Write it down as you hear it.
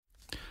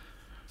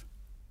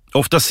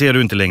Ofta ser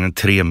du inte längre än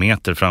 3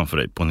 meter framför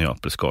dig på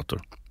Neapels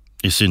gator.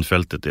 I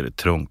synfältet är det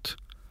trångt.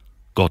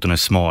 Gatorna är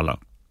smala,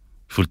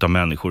 fullt av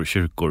människor,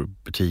 kyrkor,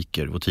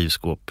 butiker,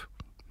 votivskåp,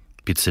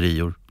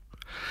 pizzerior.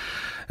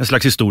 En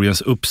slags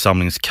historiens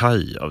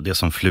uppsamlingskaj av det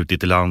som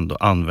flutit i land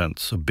och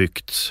använts och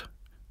byggts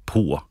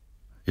på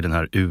i den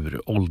här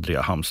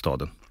uråldriga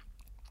hamnstaden.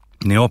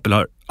 Neapel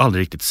har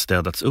aldrig riktigt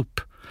städats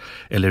upp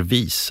eller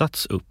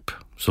visats upp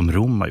som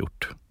Rom har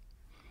gjort.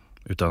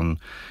 Utan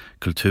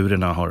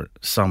kulturerna har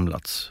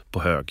samlats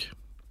på hög.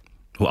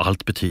 Och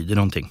allt betyder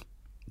någonting.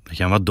 Det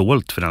kan vara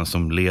dolt för den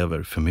som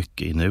lever för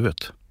mycket i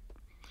nuet.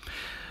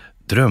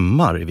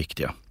 Drömmar är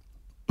viktiga.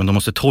 Men de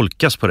måste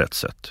tolkas på rätt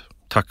sätt.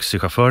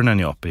 Taxichaufförerna i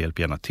Neapel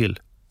hjälper gärna till.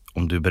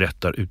 Om du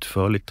berättar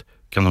utförligt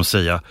kan de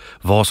säga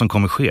vad som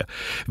kommer ske.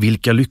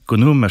 Vilka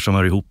lyckonummer som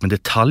hör ihop med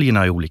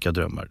detaljerna i olika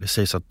drömmar. Det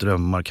sägs att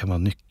drömmar kan vara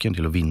nyckeln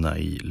till att vinna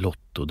i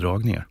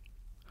lottodragningar.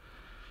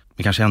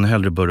 Men kanske ännu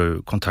hellre bör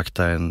du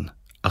kontakta en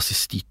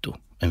assistito,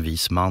 en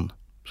vis man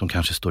som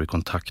kanske står i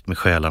kontakt med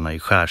själarna i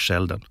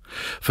skärselden.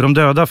 För de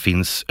döda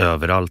finns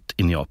överallt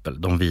i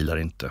Neapel, de vilar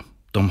inte.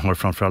 De har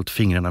framförallt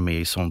fingrarna med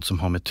i sånt som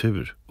har med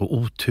tur och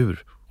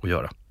otur att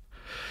göra.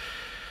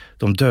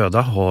 De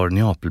döda har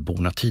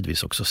Neapelborna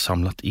tidvis också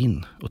samlat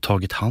in och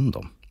tagit hand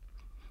om.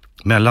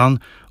 Mellan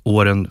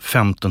åren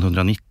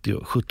 1590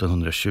 och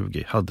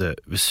 1720 hade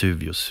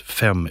Vesuvius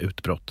 5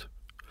 utbrott.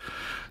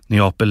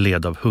 Neapel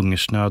led av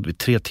hungersnöd vid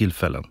 3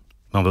 tillfällen.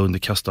 Man var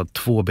underkastad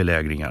 2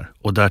 belägringar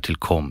och därtill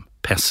kom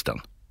pesten.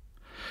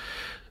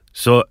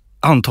 Så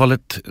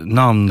antalet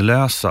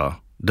namnlösa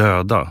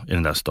döda i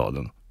den där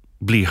staden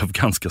blev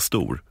ganska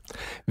stor.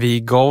 Vi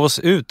gav oss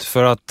ut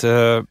för att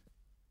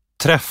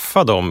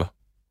träffa dem.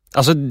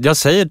 Alltså jag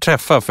säger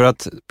träffa för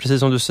att, precis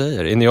som du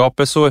säger, i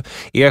Neapel så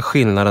är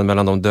skillnaden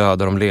mellan de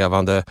döda och de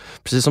levande,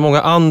 precis som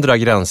många andra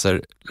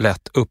gränser,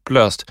 lätt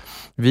upplöst.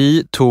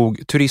 Vi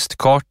tog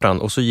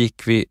turistkartan och så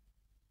gick vi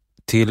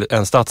till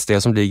en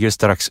stadsdel som ligger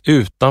strax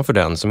utanför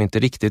den, som inte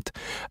riktigt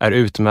är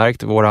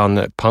utmärkt.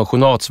 Våran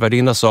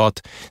pensionatsvärdinna sa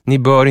att ni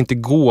bör inte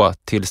gå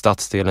till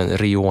stadsdelen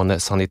Rione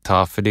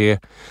Sanità för det är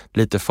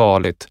lite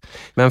farligt.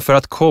 Men för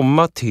att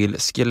komma till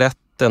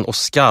skeletten och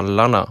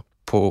skallarna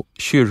på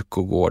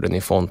kyrkogården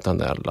i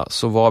Fontanella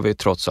så var vi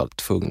trots allt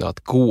tvungna att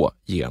gå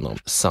genom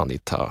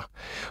Sanità.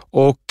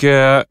 Och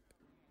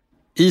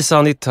i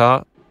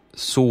Sanità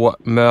så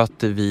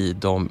möter vi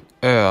de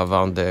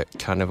övande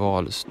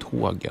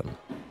karnevalstågen.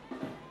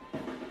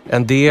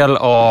 En del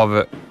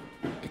av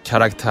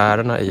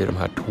karaktärerna i de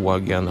här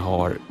tågen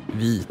har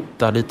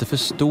vita, lite för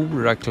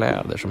stora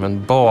kläder, som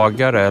en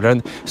bagare eller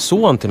en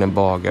son till en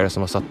bagare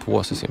som har satt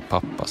på sig sin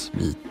pappas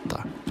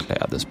vita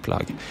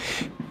klädesplagg.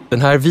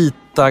 Den här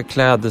vita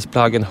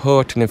klädesplaggen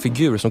hör till en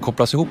figur som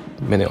kopplas ihop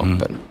med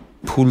Neapel.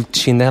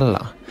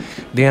 Pulcinella.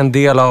 Det är en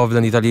del av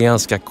den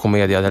italienska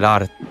commedia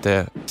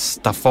dell'arte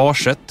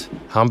staffaget.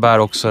 Han bär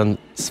också en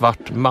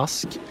svart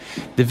mask.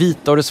 Det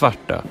vita och det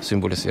svarta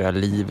symboliserar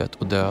livet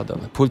och döden.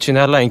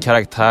 Pulcinella är en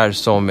karaktär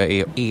som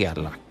är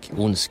elak,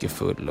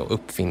 ondskefull och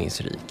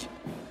uppfinningsrik.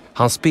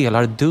 Han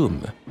spelar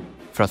dum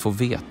för att få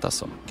veta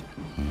saker.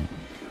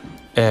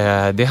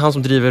 Det är han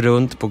som driver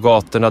runt på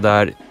gatorna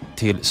där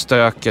till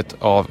stöket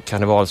av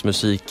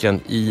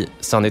karnevalsmusiken i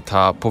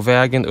Sanità på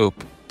vägen upp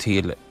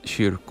till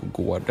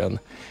kyrkogården.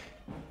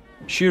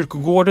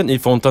 Kyrkogården i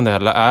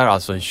Fontanella är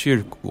alltså en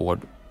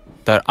kyrkogård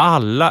där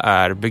alla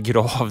är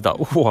begravda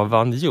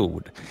ovan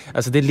jord.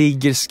 Alltså det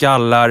ligger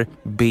skallar,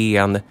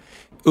 ben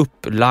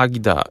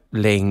upplagda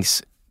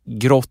längs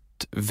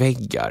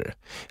grottväggar.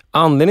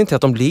 Anledningen till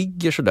att de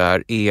ligger så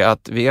där är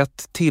att vid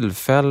ett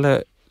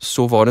tillfälle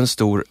så var det en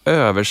stor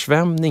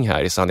översvämning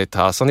här i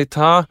Sanità.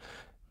 Sanità,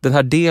 den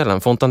här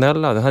delen,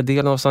 Fontanella, den här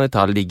delen av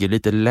Sanità ligger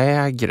lite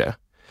lägre.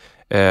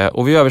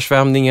 Och vid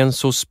översvämningen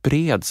så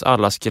spreds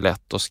alla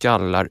skelett och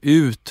skallar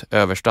ut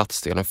över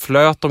stadsdelen,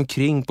 flöt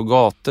omkring på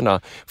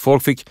gatorna.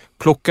 Folk fick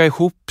plocka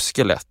ihop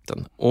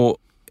skeletten och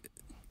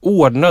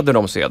ordnade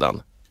dem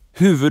sedan.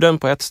 Huvuden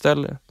på ett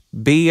ställe,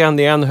 ben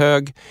i en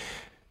hög,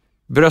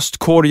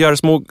 bröstkorgar,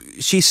 små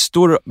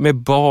kistor med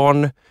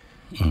barn.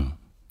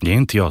 Det är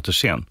en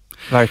teaterscen.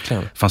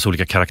 Verkligen. Det fanns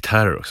olika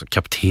karaktärer också,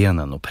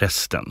 kaptenen och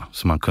prästen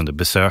som man kunde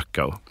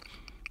besöka och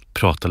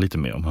prata lite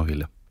med om man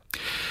ville.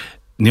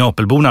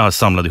 Neapelborna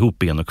samlade ihop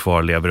ben och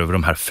kvarlever över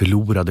de här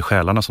förlorade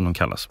själarna som de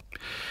kallas.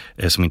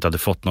 Som inte hade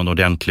fått någon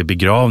ordentlig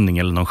begravning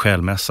eller någon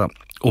själmässa.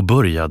 Och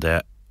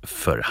började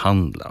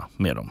förhandla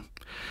med dem.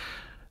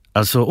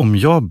 Alltså om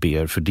jag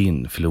ber för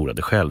din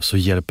förlorade själ så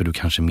hjälper du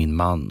kanske min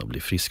man att bli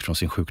frisk från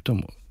sin sjukdom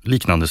och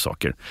liknande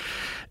saker.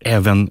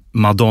 Även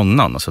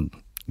Madonnan, alltså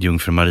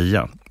Jungfru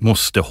Maria,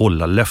 måste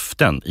hålla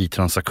löften i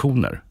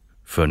transaktioner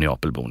för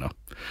Neapelborna.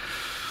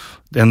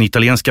 Den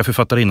italienska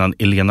författarinnan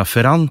Elena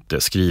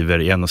Ferrante skriver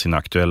i en av sina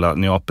aktuella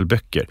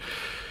Neapelböcker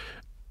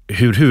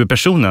hur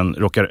huvudpersonen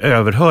råkar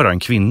överhöra en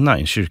kvinna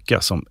i en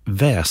kyrka som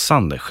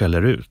väsande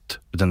skäller ut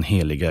den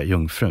heliga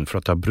jungfrun för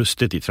att ha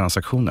brustit i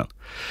transaktionen.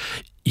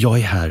 Jag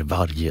är här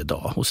varje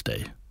dag hos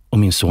dig och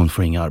min son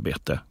får inga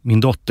arbete. Min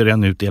dotter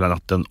är ute hela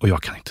natten och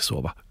jag kan inte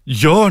sova.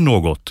 Gör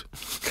något!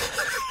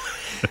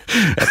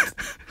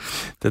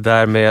 Det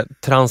där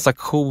med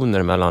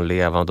transaktioner mellan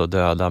levande och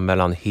döda,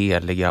 mellan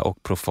heliga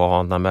och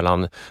profana,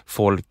 mellan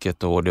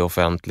folket och det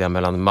offentliga,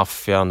 mellan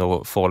maffian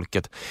och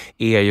folket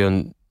är ju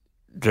en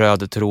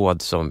röd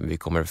tråd som vi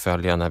kommer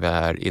följa när vi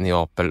är i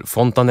Neapel.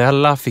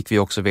 Fontanella fick vi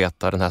också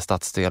veta, den här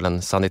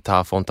stadsdelen,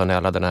 Sanità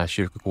Fontanella, den här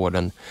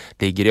kyrkogården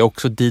ligger. Det är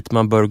också dit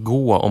man bör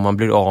gå om man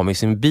blir av med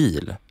sin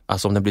bil.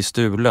 Alltså om den blir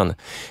stulen.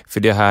 För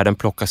det är här den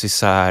plockas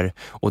isär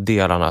och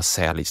delarna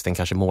säljs. Den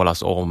kanske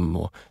målas om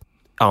och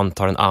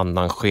antar en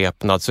annan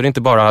skepnad. Så det är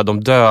inte bara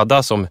de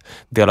döda som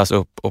delas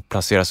upp och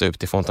placeras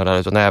ut i Fontanella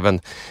utan även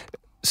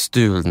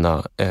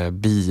stulna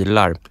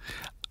bilar.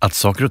 Att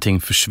saker och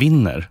ting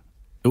försvinner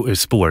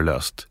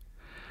spårlöst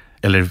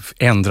eller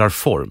ändrar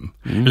form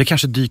eller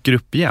kanske dyker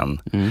upp igen.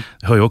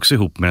 Det hör ju också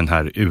ihop med den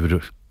här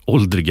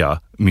uråldriga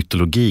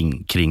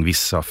mytologin kring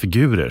vissa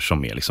figurer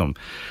som är liksom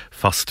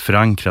fast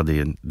förankrade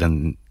i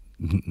den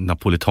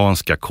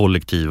napolitanska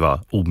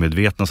kollektiva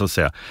omedvetna så att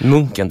säga.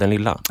 Munken, den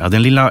lilla. Ja,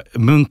 den lilla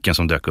munken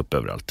som dök upp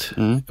överallt.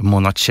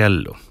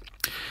 Monacello.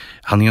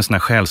 Han är en sån här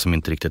själ som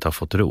inte riktigt har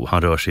fått ro.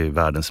 Han rör sig i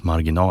världens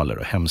marginaler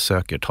och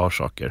hemsöker, tar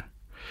saker.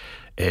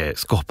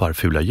 Skapar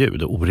fula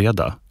ljud och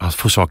oreda. Han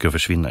får saker att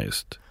försvinna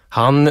just.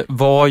 Han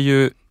var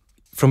ju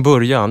från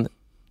början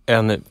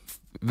en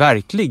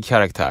verklig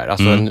karaktär,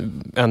 alltså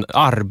en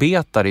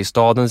arbetare i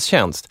stadens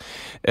tjänst.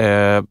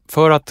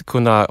 För att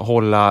kunna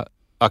hålla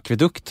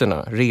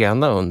akvedukterna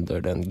rena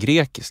under den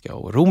grekiska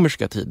och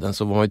romerska tiden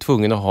så var man ju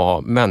tvungen att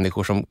ha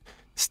människor som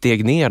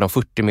steg ner de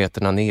 40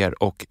 meterna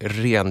ner och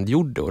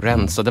rengjorde och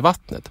rensade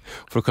vattnet.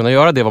 För att kunna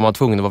göra det var man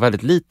tvungen att vara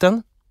väldigt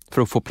liten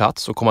för att få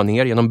plats och komma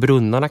ner. Genom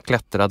brunnarna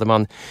klättrade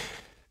man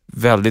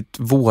väldigt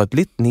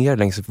vådligt ner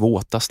längs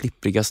våta,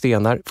 slippriga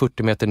stenar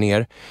 40 meter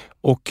ner.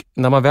 Och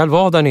när man väl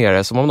var där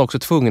nere så var man också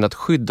tvungen att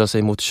skydda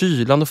sig mot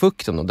kylan och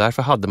fukten och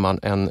därför hade man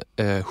en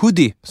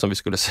hoodie, som vi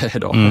skulle säga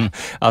idag.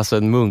 Alltså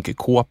en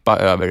munkkåpa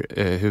över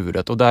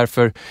huvudet och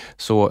därför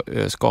så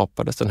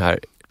skapades den här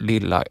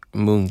lilla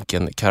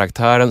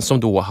munken-karaktären som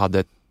då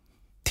hade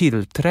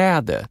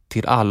tillträde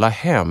till alla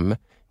hem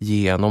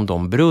genom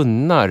de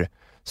brunnar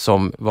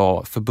som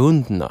var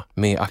förbundna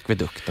med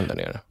akvedukten där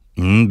nere.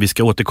 Vi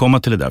ska återkomma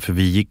till det där för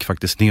vi gick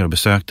faktiskt ner och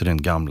besökte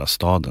den gamla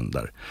staden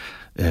där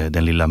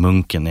den lilla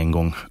munken en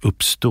gång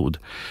uppstod.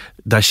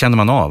 Där känner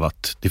man av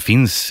att det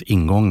finns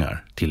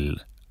ingångar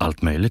till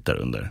allt möjligt där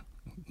under.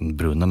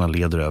 Brunnarna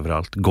leder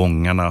överallt,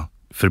 gångarna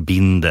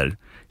förbinder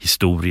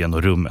historien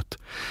och rummet.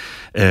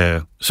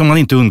 Som man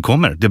inte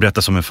undkommer. Det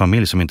berättas om en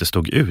familj som inte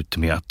stod ut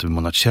med att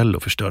Monacello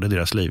förstörde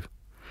deras liv.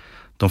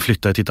 De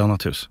flyttade till ett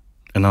annat hus,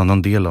 en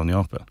annan del av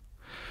Neapel.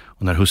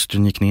 Och när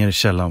hustrun gick ner i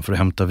källaren för att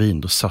hämta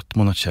vin, då satt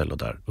Monacello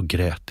där och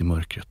grät i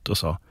mörkret och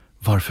sa: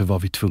 varför var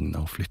vi tvungna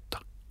att flytta?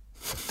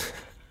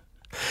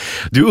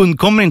 Du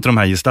undkommer inte de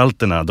här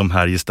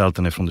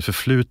gestalterna från det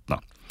förflutna.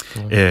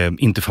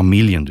 Inte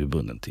familjen du är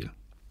bunden till.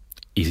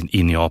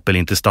 I Neapel,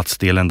 inte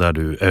stadsdelen där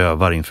du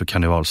övar inför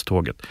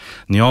karnevalståget.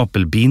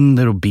 Neapel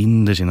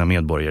binder sina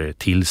medborgare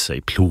till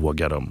sig,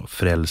 plågar dem och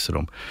frälser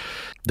dem.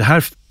 Det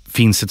här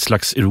finns ett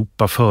slags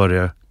Europa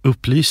före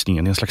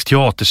upplysningen, en slags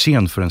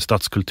teaterscen för en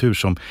stadskultur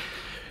som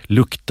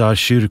luktar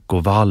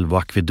kyrkovalv och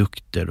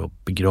akvedukter och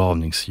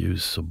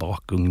begravningsljus och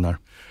bakugnar.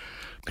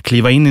 Att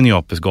kliva in i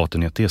Neapels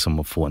gatunät är som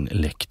att få en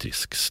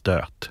elektrisk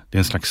stöt. Det är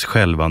en slags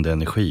skälvande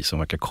energi som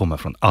verkar komma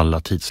från alla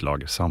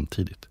tidslager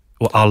samtidigt.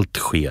 Och allt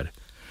sker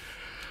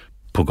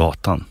på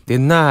gatan. Det är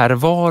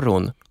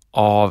närvaron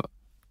av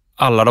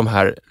alla de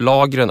här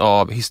lagren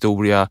av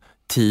historia,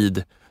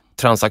 tid,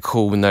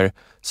 transaktioner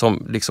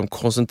som liksom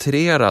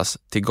koncentreras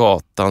till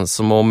gatan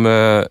som om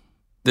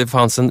det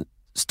fanns en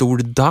stor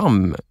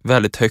damm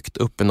väldigt högt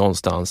uppe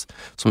någonstans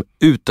som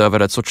utövar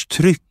ett sorts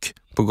tryck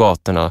på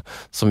gatorna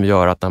som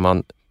gör att när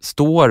man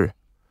står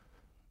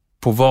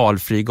på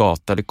valfri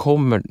gata eller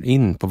kommer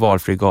in på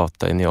valfri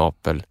gata i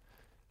Neapel,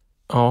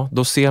 ja,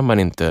 då ser man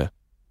inte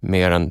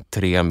mer än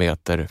 3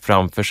 meter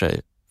framför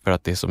sig för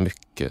att det är så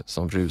mycket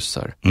som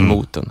rusar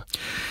emot en.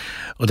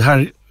 Och det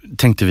här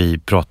tänkte vi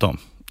prata om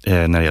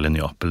när det gäller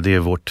Neapel. Det är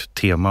vårt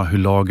tema, hur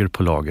lager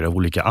på lager av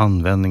olika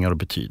användningar och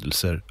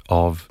betydelser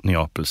av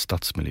Neapels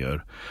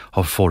stadsmiljöer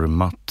har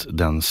format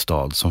den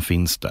stad som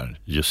finns där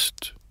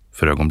just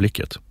för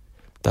ögonblicket.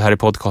 Det här är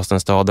podcasten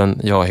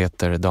Staden. Jag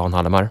heter Dan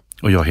Hallemar.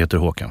 Och jag heter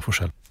Håkan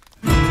Forsell.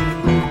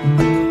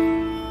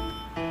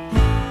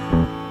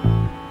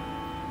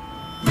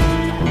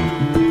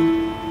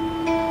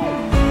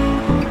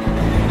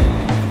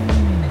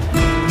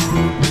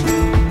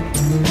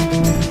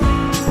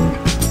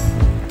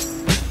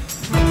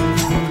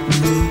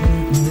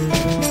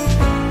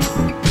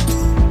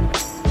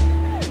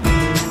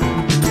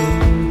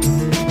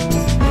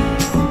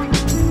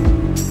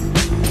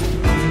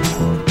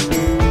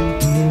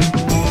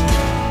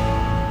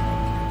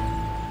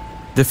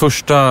 Det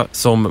första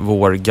som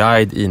vår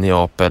guide i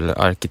Neapel,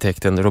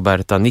 arkitekten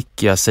Roberta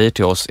Nicchia, säger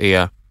till oss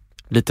är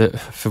lite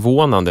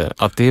förvånande.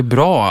 Att det är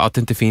bra att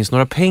det inte finns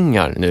några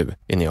pengar nu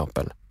i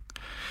Neapel.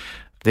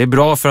 Det är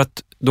bra för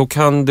att då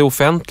kan det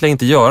offentliga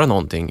inte göra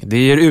någonting. Det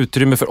ger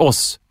utrymme för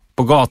oss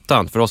på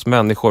gatan, för oss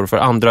människor, för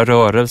andra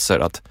rörelser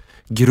att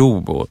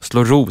gro och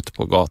slå rot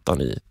på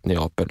gatan i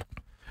Neapel.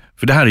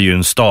 För det här är ju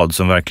en stad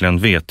som verkligen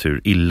vet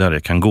hur illa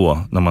det kan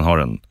gå när man har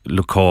en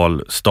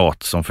lokal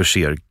stat som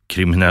förser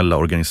kriminella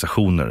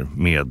organisationer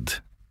med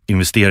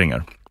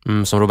investeringar.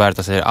 Som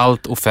Roberta säger,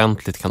 allt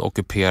offentligt kan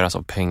ockuperas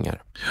av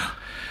pengar.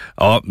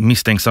 Ja,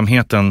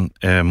 misstänksamheten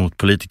mot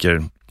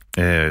politiker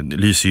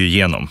lyser ju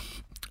igenom.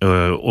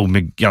 Och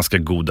med ganska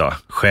goda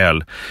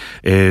skäl.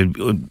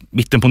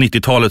 Mitten på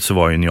 90-talet så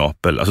var ju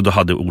Neapel, alltså då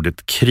hade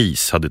ordet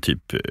kris hade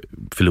typ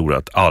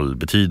förlorat all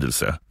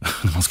betydelse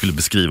när man skulle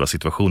beskriva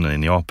situationen i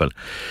Neapel.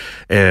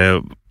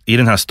 I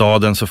den här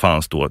staden så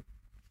fanns då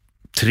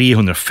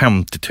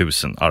 350 000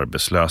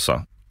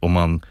 arbetslösa och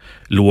man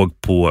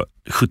låg på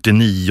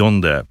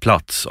 79:e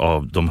plats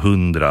av de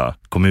 100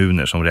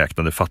 kommuner som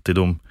räknade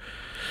fattigdom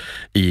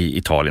i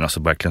Italien,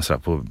 alltså verkligen så här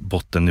på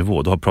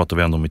bottennivå. Då pratar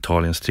vi ändå om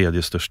Italiens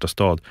 3:e största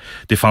stad.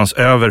 Det fanns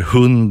över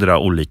 100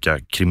 olika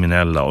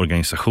kriminella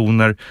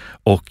organisationer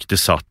och det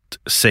satt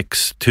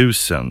 6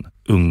 000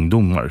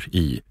 ungdomar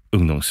i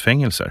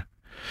ungdomsfängelser.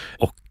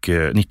 Och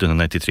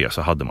 1993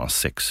 så hade man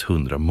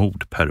 600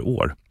 mord per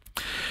år.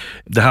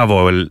 Det här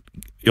var väl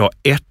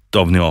ett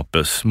av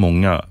Neapels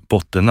många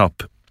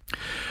bottennapp.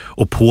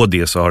 Och på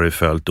det så har det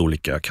följt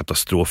olika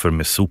katastrofer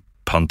med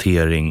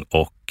sophantering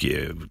och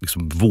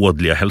liksom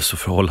vådliga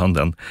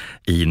hälsoförhållanden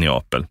i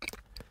Neapel.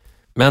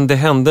 Men det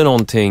hände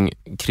någonting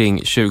kring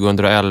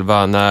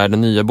 2011 när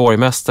den nya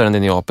borgmästaren i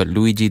Neapel,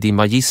 Luigi Di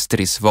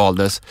Magistris,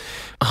 valdes.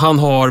 Han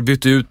har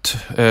bytt ut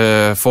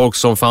folk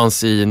som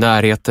fanns i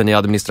närheten i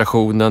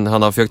administrationen.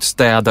 Han har försökt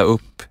städa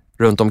upp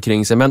runt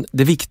omkring sig. Men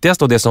det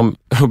viktigaste och det som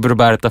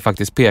Roberta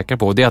faktiskt pekar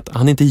på, det är att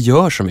han inte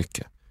gör så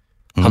mycket.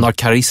 Han har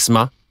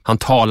karisma, han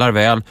talar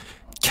väl.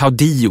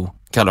 Caudillo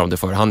kallar de det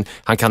för.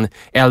 Han kan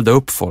elda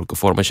upp folk och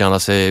få dem att känna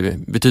sig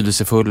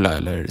betydelsefulla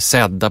eller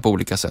sedda på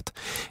olika sätt.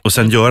 Och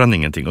sen gör han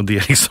ingenting. Och det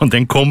är liksom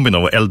den kombin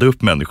av att elda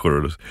upp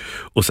människor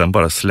och sen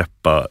bara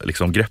släppa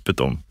liksom greppet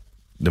om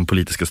den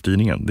politiska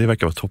styrningen. Det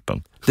verkar vara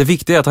toppen. Det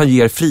viktiga är att han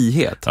ger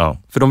frihet. Ja.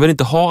 För de vill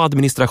inte ha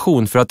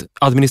administration. För att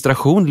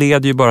administration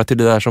leder ju bara till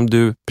det där som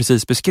du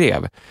precis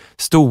beskrev.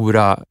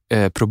 Stora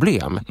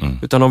problem.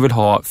 Utan de vill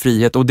ha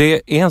frihet. Och det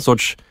är en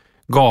sorts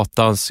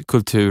gatans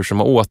kultur som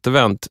har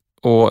återvänt.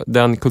 Och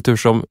den kultur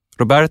som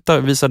Roberta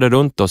visade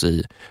runt oss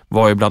i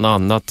var ju bland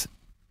annat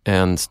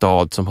en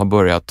stad som har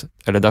börjat,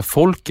 eller där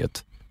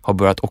folket har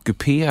börjat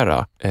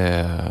ockupera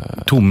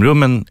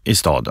tomrummen i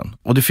staden.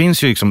 Och det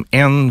finns ju liksom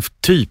en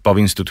typ av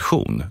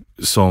institution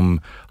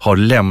som har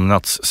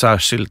lämnats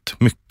särskilt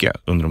mycket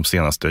under de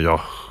senaste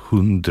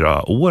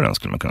 100 åren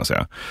skulle man kunna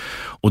säga.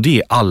 Och det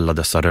är alla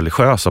dessa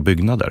religiösa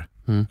byggnader.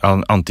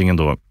 Antingen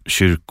då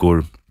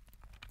kyrkor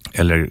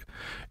eller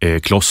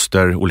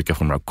kloster, olika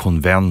former av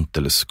konvent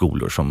eller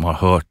skolor som har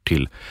hört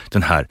till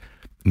den här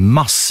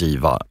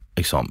massiva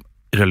liksom,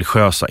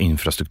 religiösa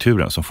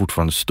infrastrukturen som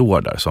fortfarande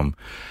står där som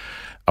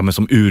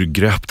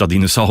urgröpta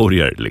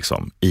dinosaurier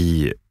liksom,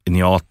 i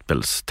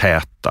Neapels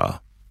täta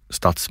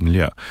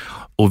stadsmiljö.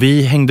 Och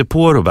vi hängde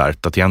på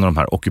Roberta till en av de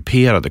här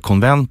ockuperade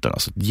konventen,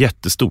 alltså ett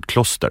jättestort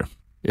kloster.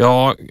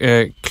 Ja,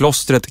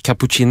 klostret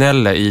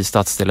Capucinelle i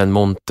stadsdelen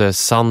Monte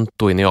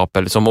Santo i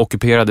Neapel som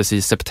ockuperades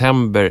i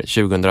september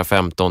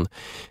 2015.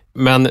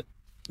 Men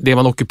det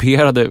man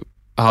ockuperade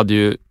hade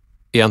ju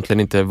egentligen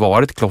inte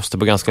varit kloster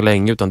på ganska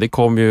länge utan det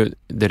kom ju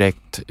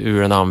direkt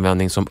ur en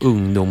användning som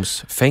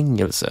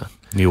ungdomsfängelse.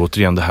 Det är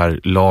återigen det här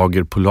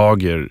lager på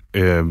lager,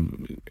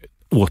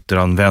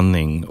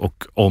 återanvändning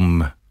och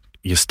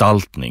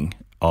omgestaltning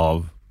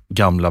av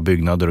gamla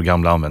byggnader och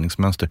gamla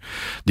användningsmönster.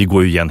 Det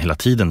går ju igen hela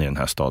tiden i den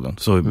här staden.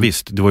 Så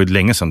visst, det var ju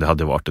länge sedan det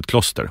hade varit ett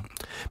kloster.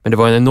 Men det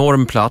var en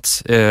enorm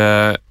plats.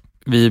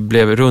 Vi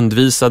blev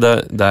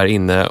rundvisade där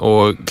inne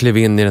och klev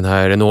in i den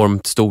här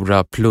enormt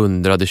stora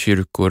plundrade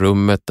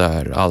kyrkorummet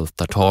där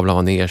altartavlan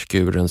var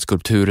nerskuren,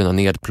 skulpturerna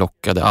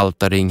nedplockade,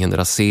 altarringen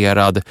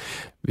raserad.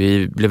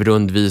 Vi blev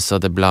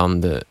rundvisade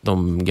bland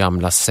de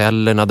gamla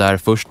cellerna där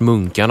först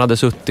munkarna hade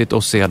suttit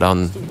och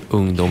sedan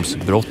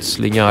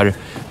ungdomsbrottslingar,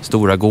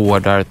 stora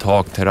gårdar,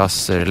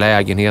 takterrasser,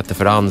 lägenheter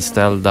för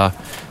anställda,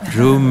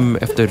 rum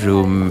efter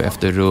rum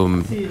efter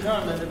rum.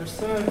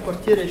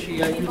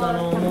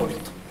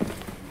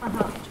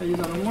 Ci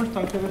aiutano molto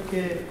anche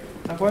perché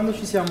da quando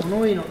ci siamo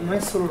noi non è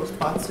solo lo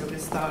spazio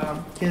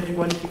che è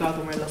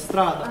riqualificato ma è la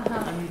strada.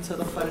 Hanno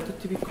iniziato a fare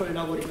tutti i piccoli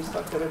lavori, questo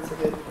anche penso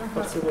che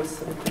forse può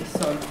essere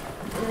interessante.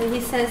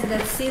 He says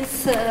that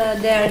since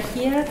they are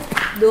here,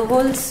 the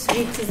whole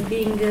street is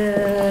being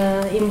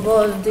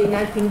involved in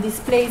helping this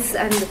place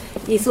and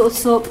is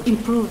also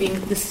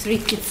improving the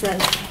street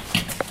itself.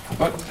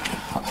 But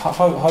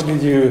how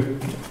did you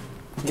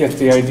get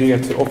the idea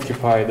to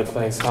occupy the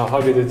place?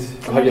 How did it?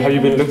 Have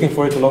you been looking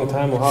for it a long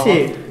time? Or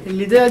Sì,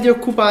 l'idea di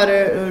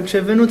occupare ci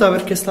è venuta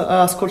perché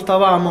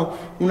ascoltavamo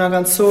una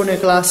canzone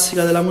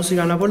classica della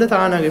musica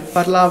napoletana che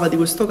parlava di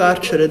questo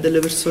carcere e delle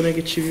persone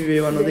che ci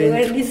vivevano dentro.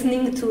 We were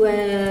listening to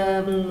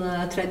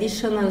a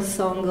traditional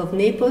song of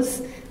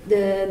Naples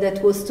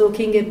that was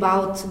talking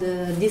about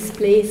this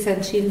place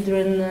and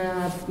children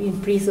in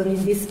prison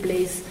in this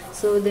place.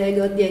 So they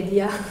got the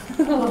idea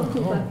of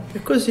Cuba.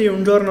 E così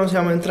un giorno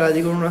siamo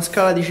entrati con una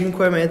scala di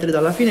 5 metri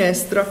dalla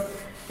finestra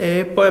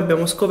e poi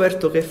abbiamo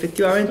scoperto che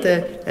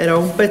effettivamente era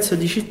un pezzo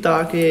di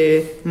città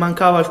che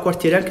mancava al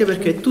quartiere, anche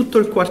perché tutto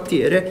il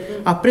quartiere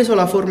ha preso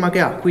la forma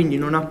che ha, quindi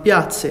non ha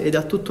piazze ed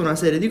ha tutta una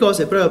serie di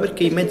cose, proprio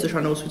perché in mezzo ci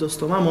hanno costruito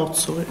sto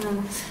mamozzo.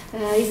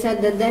 He said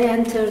that they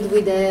entered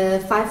with a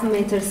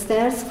 5-meter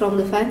stairs from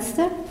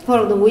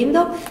the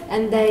window,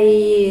 and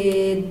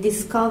they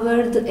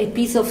discovered a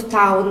piece of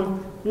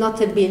town,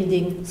 not a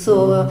building.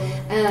 So,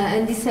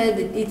 and he said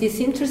it is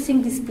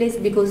interesting, this place,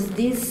 because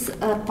this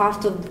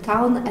part of the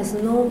town has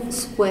no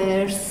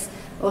squares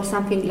or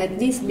something like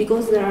this,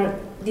 because there are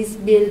these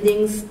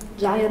buildings,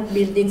 giant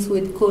buildings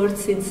with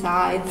courts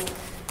inside.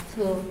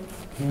 So.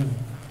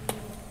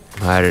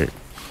 De här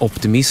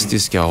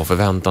optimistiska och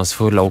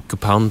förväntansfulla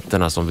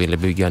ockupanterna som ville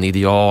bygga en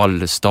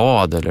ideal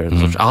stad eller en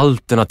sorts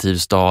alternativ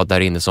stad där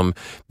inne som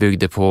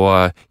byggde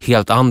på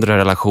helt andra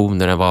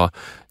relationer än vad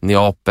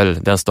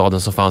Neapel, den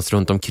staden som fanns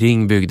runt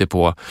omkring, byggde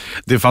på.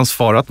 Det fanns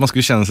fara att man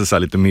skulle känna sig så här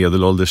lite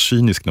medelålders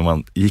cynisk när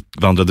man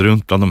vandrade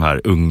runt bland de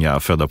här unga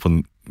födda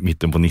på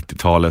mitten på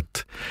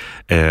 90-talet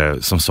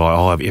som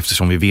sa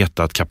eftersom vi vet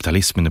att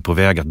kapitalismen är på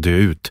väg att dö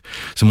ut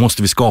så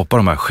måste vi skapa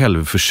de här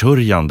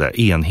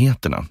självförsörjande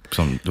enheterna.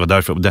 Det var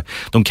därför,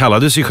 de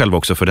kallade sig själva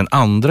också för den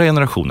andra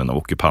generationen av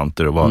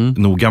ockupanter och var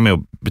noga med att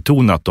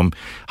betona att de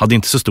hade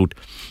inte så stort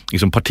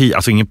liksom, parti,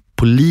 alltså ingen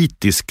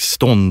politisk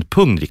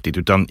ståndpunkt riktigt,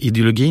 utan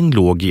ideologin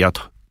låg i att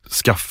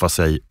skaffa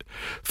sig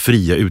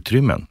fria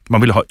utrymmen.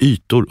 Man ville ha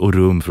ytor och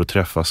rum för att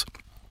träffas.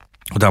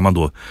 Och där man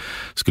då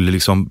skulle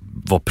liksom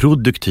vara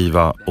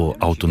produktiva och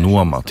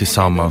autonoma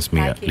tillsammans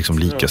med liksom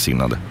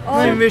likasinnade.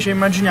 Noi invece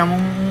immaginiamo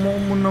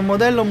un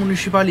modello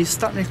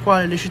municipalista nel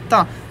quale le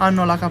città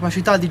hanno la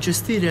capacità di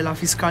gestire la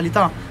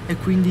fiscalità e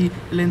quindi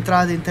le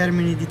entrate in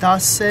termini di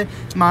tasse,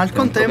 ma al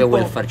contempo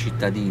welfare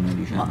cittadino,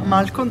 diciamo. Ma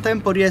al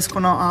contempo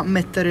riescono a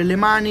mettere le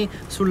mani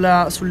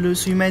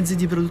sui mezzi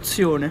di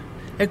produzione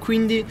e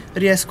quindi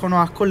riescono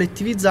a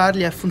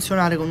collettivizzarli e a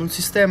funzionare con un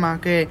sistema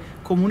che è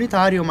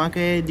comunitario ma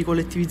che è di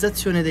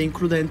collettivizzazione ed è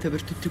includente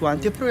per tutti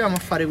quanti, e proviamo a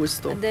fare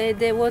questo.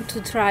 They want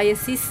to try a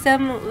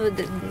system,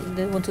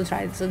 they want to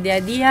try it. So the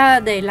idea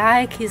they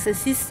like is a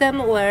system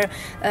where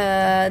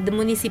the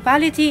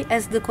municipality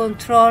has the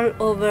control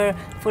over,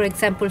 for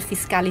example,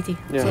 fiscality,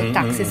 so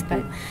taxes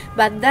paid.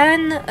 But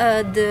then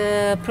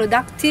the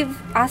productive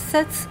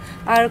assets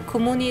are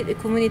community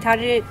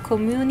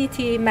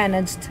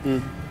managed.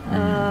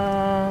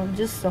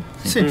 Giusto?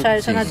 Sì. Cioè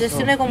c'è una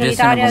gestione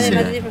comunitaria dei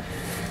mezzi.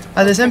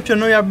 Ad esempio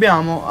noi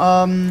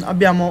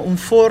abbiamo un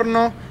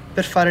forno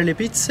per fare le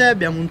pizze,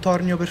 abbiamo un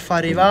tornio per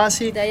fare i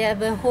vasi. They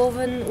have a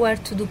oven where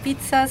to do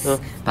pizzas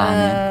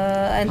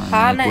and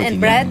pane and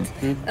bread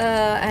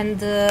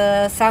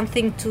and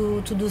something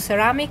to do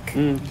ceramic.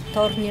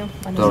 Tornio.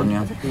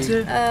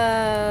 Sì.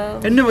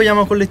 E noi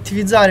vogliamo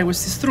collettivizzare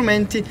questi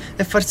strumenti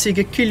e far sì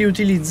che chi li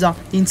utilizza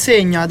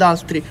insegna ad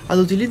altri ad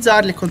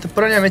utilizzarli e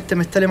contemporaneamente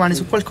mette le mani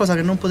su qualcosa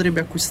che non potrebbe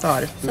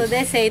acquistare. So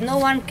they say no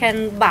one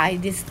can buy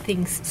these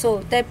things.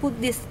 So they put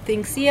these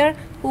things here.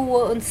 Who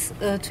wants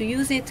to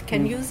use it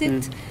can use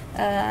it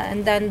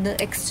and then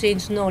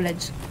exchange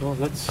knowledge.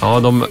 Ja,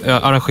 de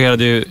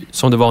arrangerade ju,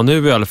 som det var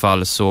nu i alla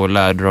fall, så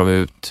lärde de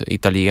ut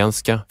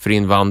italienska för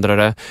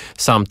invandrare,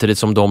 samtidigt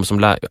som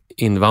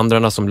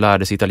invandrarna som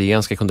lärde sig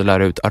italienska kunde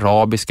lära ut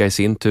arabiska i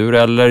sin tur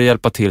eller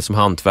hjälpa till som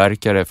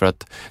hantverkare för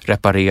att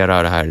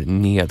reparera det här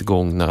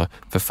nedgångna,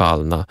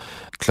 förfallna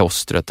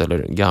klostret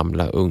eller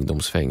gamla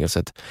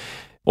ungdomsfängelset.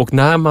 Och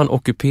när man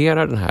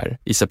ockuperar den här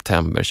i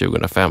september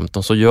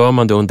 2015 så gör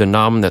man det under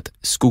namnet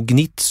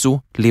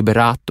Scognizzo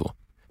Liberato.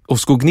 Och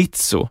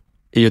Scognizzo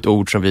är ju ett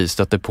ord som vi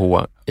stötte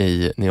på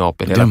i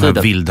Neapel hela tiden.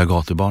 De vilda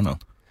gatubarnen.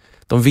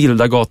 De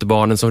vilda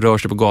gatubarnen som rör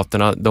sig på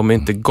gatorna, de är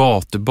inte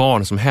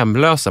gatubarn som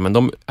hemlösa, men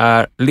de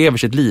lever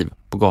sitt liv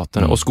på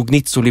gatorna. Och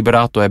Scognizzo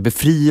Liberato är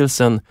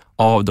befrielsen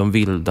av de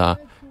vilda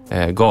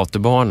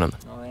gatubarnen.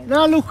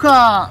 Bra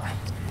Luca!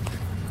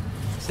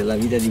 Se la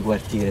vita di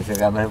quartiere, se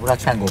capre pure a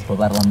cangoppo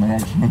parlando nella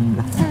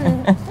gente.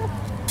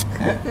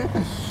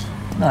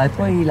 No, e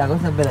poi la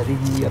cosa bella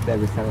di vabbè,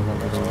 questa cosa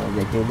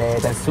è che le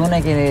persone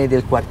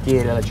del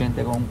quartiere, la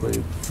gente comunque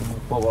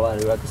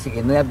popolare, così,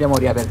 che noi abbiamo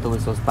riaperto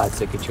questo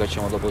spazio e che ci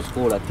facciamo dopo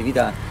scuola,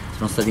 attività,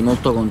 sono stati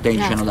molto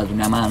contenti, ci hanno dato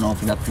una mano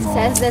fino al primo.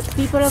 Says that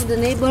people of the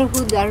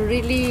neighborhood are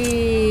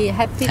really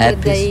happy that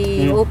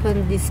they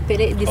opened this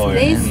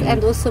place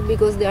and also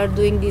because they are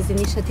doing these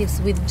initiatives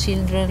with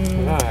children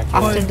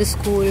after the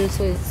school,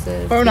 so it's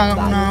poi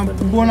una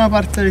buona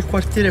parte del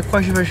quartiere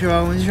qua ci faceva,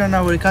 come si dice a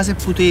Napoli, casa e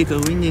puteca,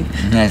 quindi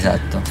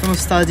esatto. Sono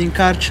stati in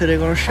carcere,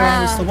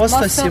 conoscevano questo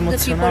posto e si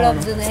emozionavano.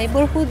 Most of the people of the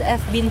neighborhood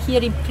have been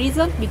here in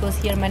prison because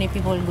here many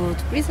people go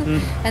to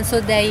prison and so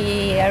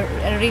they are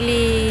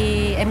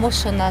really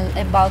emotional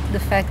about the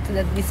fact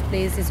that this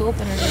place is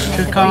open and it's not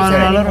cercavano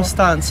la loro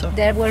stanza.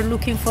 They were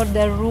looking for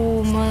their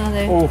room.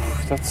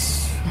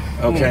 That's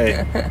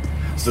okay.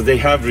 So they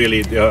have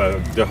really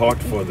the heart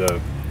for the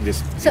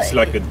it's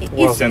like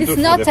a center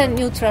it's not a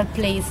neutral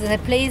place. It's a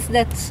place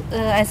that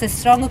has a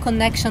strong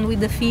connection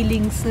with the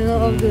feelings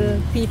of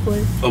the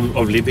people.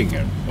 Of living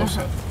here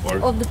also.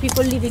 Of the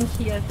people living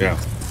here. Yeah.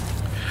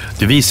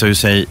 Det visar ju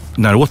sig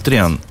när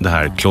återigen det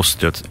här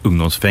klostret,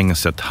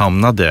 ungdomsfängelset,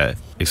 hamnade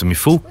liksom i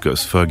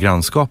fokus för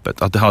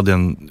grannskapet, att det hade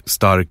en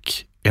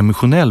stark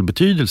emotionell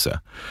betydelse.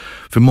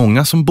 För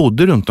många som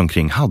bodde runt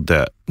omkring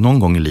hade någon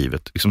gång i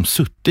livet liksom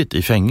suttit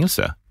i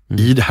fängelse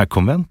i det här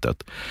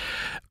konventet.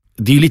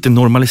 Det är lite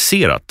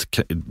normaliserat,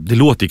 det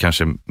låter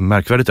kanske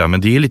märkvärdigt där,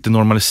 men det är lite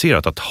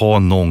normaliserat att ha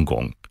någon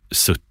gång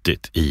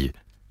suttit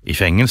i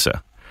fängelse.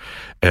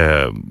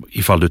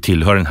 Ifall du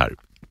tillhör den här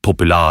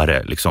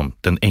populära, liksom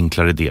den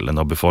enklare delen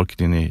av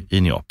befolkningen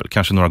i Neapel,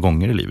 kanske några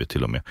gånger i livet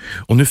till och med.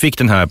 Och nu fick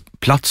den här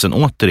platsen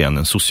återigen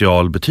en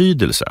social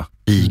betydelse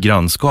i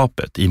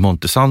grannskapet, i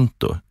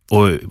Montesanto.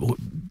 Och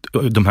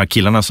de här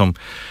killarna som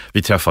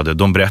vi träffade,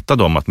 de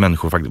berättade om att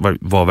människor faktiskt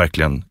var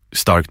verkligen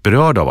starkt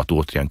berörda av att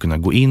återigen kunna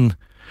gå in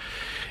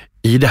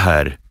i det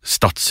här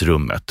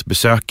stadsrummet,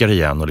 besöka det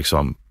igen och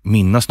liksom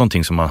minnas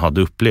någonting som man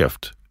hade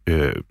upplevt.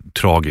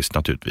 Tragiskt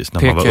naturligtvis.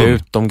 När man var ung.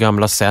 Ut de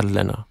gamla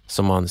cellerna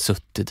som man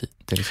suttit i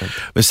till exempel.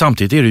 Men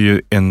samtidigt är det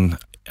ju en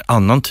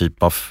annan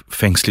typ av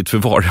fängsligt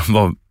förvar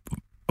än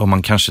vad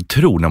man kanske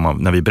tror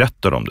när vi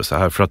berättar om det så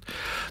här. För att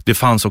det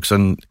fanns också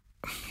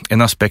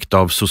en aspekt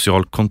av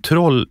social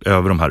kontroll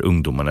över de här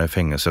ungdomarna i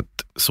fängelset,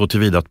 så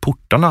tillvida att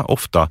portarna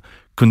ofta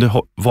kunde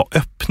vara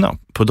öppna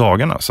på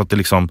dagarna, så att det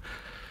liksom,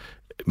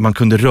 man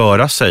kunde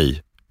röra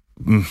sig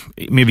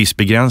med viss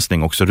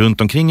begränsning också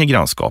runt omkring i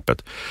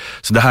grannskapet.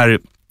 Så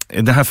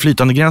den här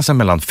flytande gränsen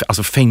mellan,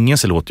 alltså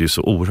fängelse låter ju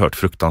så oerhört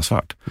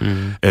fruktansvärt.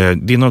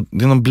 Det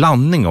är någon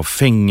blandning av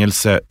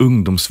fängelse,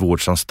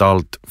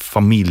 ungdomsvårdsanstalt,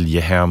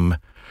 familjehem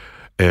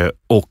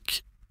och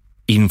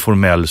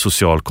informell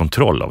social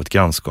kontroll av ett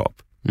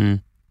grannskap.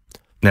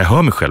 När jag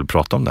hör mig själv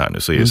prata om det här nu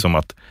så är det som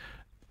att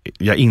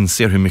jag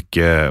inser hur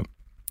mycket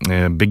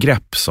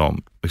begrepp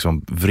som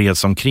liksom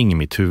vreds omkring i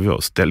mitt huvud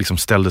och liksom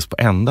ställdes på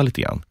ända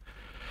lite grann.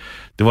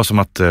 Det var som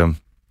att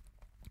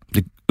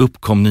det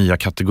uppkom nya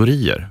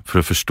kategorier för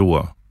att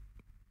förstå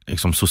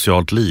liksom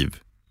socialt liv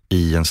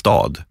i en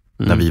stad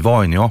när vi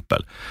var i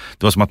Neapel.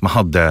 Det var som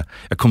att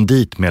jag kom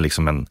dit med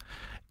liksom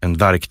en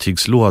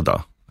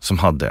verktygslåda som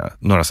hade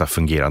några så här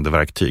fungerande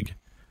verktyg.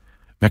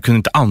 Men jag kunde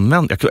inte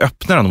jag kunde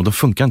öppna den och de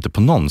funkar inte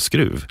på någon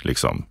skruv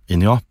liksom, i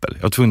Neapel.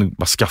 Jag var tvungen att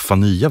bara skaffa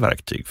nya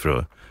verktyg för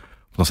att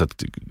på något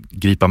sätt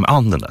gripa mig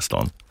an den där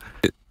stan.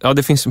 Ja,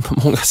 det finns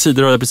många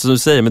sidor av det, precis som du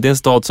säger, men det är en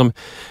stad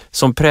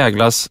som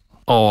präglas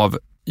av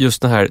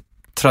just den här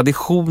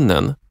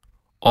traditionen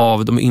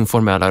av de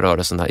informella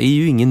rörelserna. Det är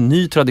ju ingen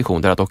ny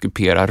tradition där att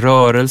ockupera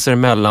rörelser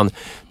mellan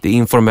det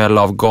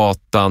informella av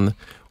gatan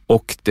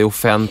och det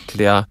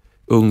offentliga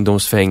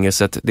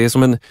ungdomsfängelset. Det är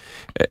som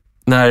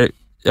när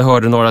jag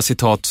hörde några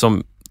citat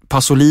som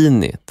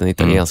Pasolini, den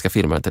italienska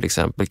filmaren till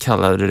exempel,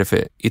 kallade det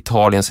för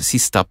Italiens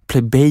sista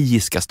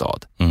plebejiska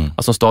stad.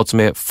 Alltså en stad som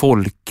är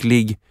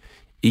folklig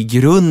i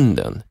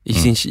grunden,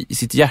 i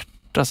sitt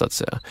hjärta så att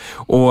säga.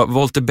 Och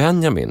Walter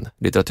Benjamin,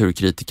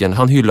 litteraturkritiken,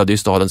 han hyllade ju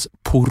stadens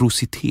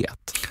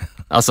porositet.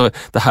 Alltså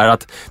det här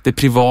att det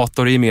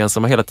privata och det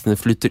gemensamma hela tiden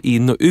flyter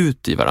in och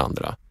ut i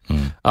varandra.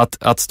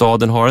 Att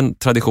staden har en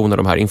tradition av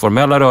de här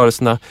informella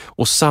rörelserna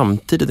och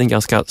samtidigt en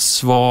ganska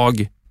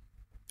svag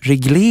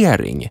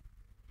reglering.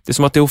 Det är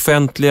som att det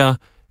offentliga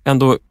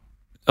ändå,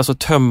 alltså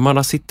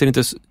tömmarna sitter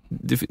inte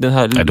den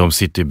här... Nej, de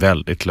sitter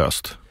väldigt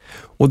löst.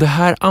 Och det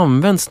här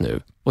används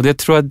nu. Och det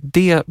tror jag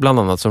det bland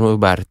annat som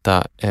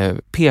Roberta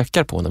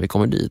pekar på när vi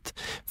kommer dit.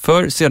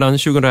 För sedan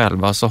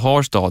 2011 så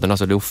har staden,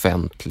 alltså det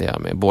offentliga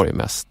med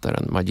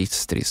borgmästaren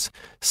Magistris,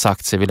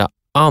 sagt sig vilja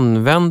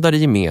använda det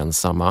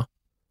gemensamma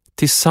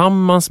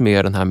tillsammans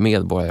med den här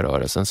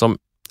medborgarrörelsen som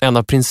en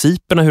av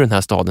principerna hur den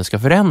här staden ska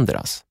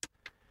förändras.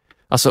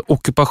 Alltså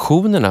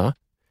ockupationerna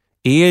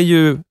är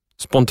ju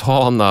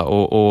spontana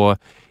och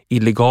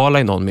illegala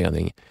i någon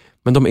mening.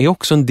 Men de är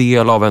också en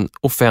del av en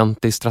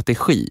offentlig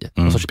strategi.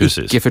 En sorts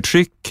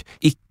icke-förtryck,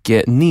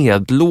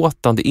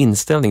 icke-nedlåtande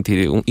inställning till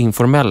det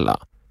informella.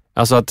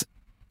 Alltså att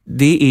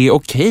det är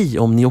okej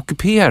om ni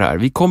ockuperar.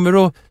 Vi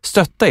kommer att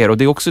stötta er. Och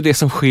det är också det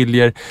som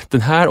skiljer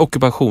den här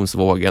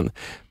ockupationsvågen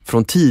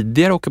från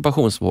tidigare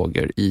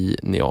ockupationsvågor i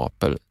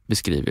Neapel,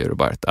 beskriver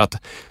Robert. Att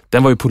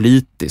den var ju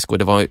politisk och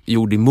det var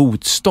gjord i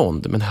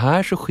motstånd. Men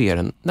här så sker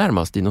den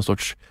närmast i någon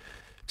sorts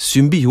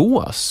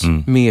symbios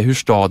med hur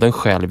staden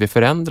själv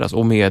förändras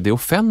och med det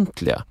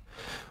offentliga.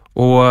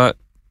 Och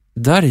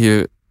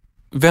där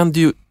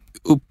vänder ju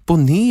upp och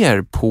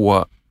ner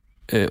på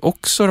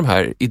också de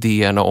här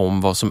idéerna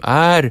om vad som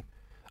är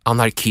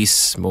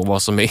anarkism och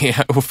vad som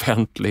är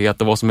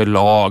offentlighet och vad som är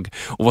lag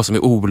och vad som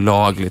är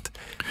olagligt.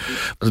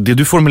 Alltså det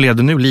du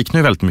formulerade nu liknar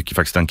ju väldigt mycket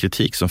faktiskt den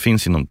kritik som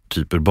finns inom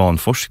typ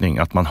urbanforskning,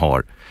 att man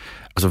har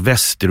alltså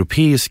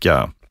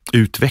västeuropeiska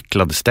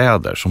utvecklade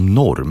städer som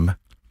norm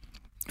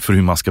för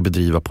hur man ska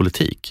bedriva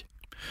politik.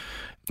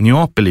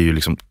 Neapel är ju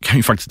liksom,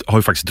 har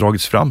ju faktiskt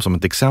dragits fram som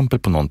ett exempel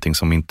på någonting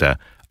som inte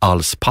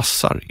alls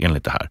passar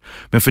enligt det här.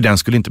 Men för den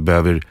skulle inte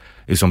behöver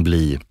liksom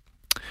bli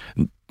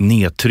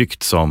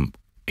nedtryckt som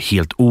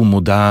helt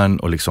omodern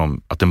och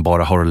liksom att den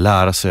bara har att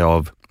lära sig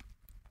av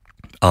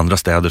andra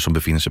städer som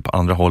befinner sig på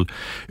andra håll,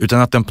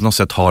 utan att den på något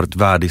sätt har ett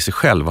värde i sig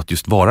själv att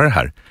just vara det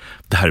här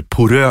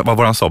vad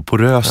var han sa?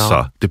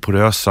 Det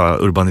porösa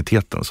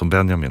urbaniteten som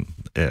Benjamin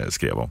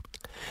skrev om.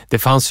 Det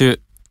fanns ju,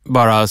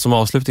 bara som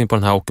avslutning på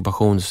den här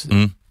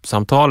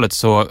ockupationssamtalet,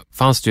 så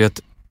fanns det ju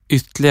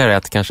ytterligare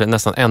ett kanske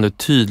nästan ännu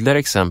tydligare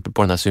exempel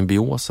på den här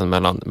symbiosen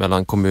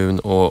mellan kommun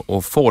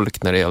och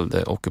folk när det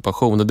gällde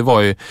ockupation. Och det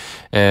var ju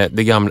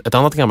ett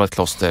annat gammalt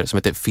kloster som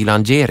heter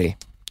Filangieri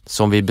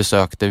som vi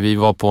besökte. Vi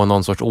var på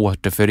någon sorts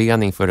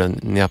återförening för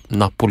den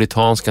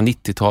napolitanska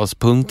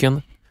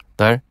 90-talspunken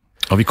där.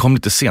 Ja, vi kom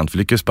lite sent. Vi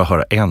lyckades bara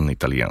höra en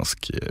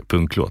italiensk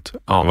punklåt.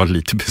 Ja. Jag var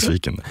lite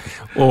besviken.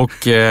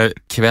 Och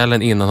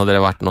kvällen innan hade det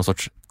varit någon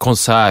sorts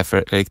konsert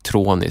för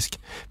elektronisk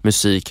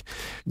musik.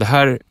 Det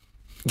här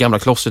gamla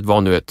klostret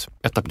var nu ett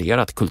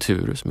etablerat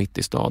kulturhus mitt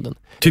i staden.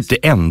 Typ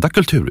det enda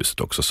kulturhuset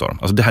också, sa de.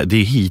 Alltså det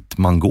är hit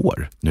man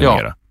går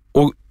numera.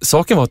 Ja, och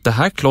saken var att det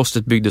här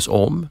klostret byggdes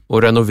om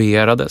och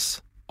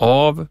renoverades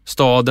av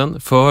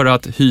staden för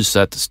att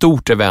hysa ett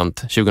stort event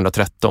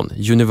 2013,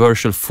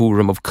 Universal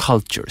Forum of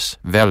Cultures.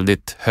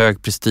 Väldigt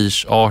hög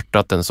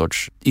prestigeartat, en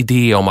sorts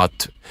idé om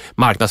att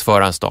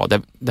marknadsföra en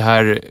stad. Det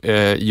här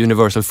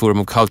Universal Forum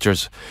of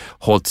Cultures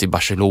hålls i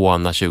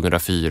Barcelona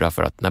 2004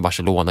 för att när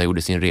Barcelona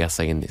gjorde sin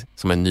resa in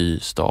som en ny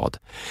stad.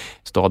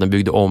 Staden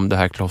byggde om det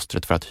här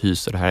klostret för att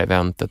hysa det här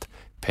eventet.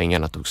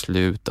 Pengarna tog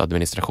slut,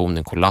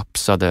 administrationen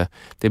kollapsade,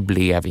 det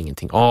blev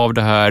ingenting av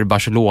det här.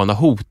 Barcelona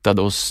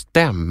hotade att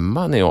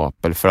stämma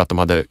Neapel för att de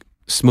hade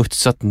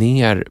smutsat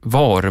ner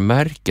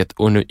varumärket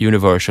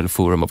Universal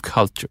Forum of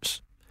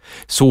Cultures.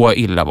 Så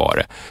illa var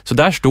det. Så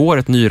där står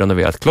ett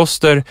nyrenoverat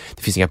kloster,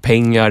 det finns inga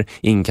pengar,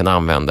 ingen kan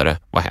använda det.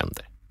 Vad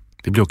händer?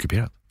 Det blir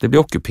ockuperat. Det blir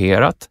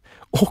ockuperat.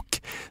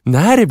 Och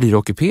när det blir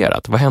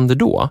ockuperat, vad händer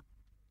då?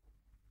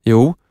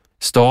 Jo,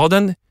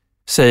 staden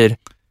säger: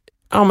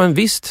 ja men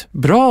visst,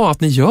 bra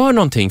att ni gör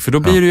någonting för då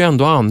blir det ju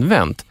ändå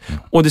använt.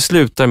 Och det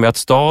slutar med att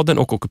staden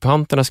och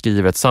ockupanterna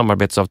skriver ett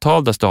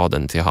samarbetsavtal där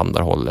staden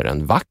tillhandahåller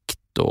en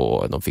vakt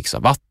och de fixar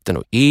vatten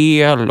och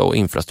el och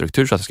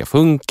infrastruktur så att det ska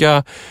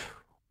funka.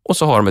 Och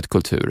så har de ett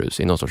kulturhus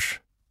i någon sorts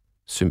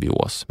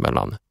symbios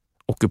mellan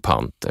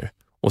ockupanter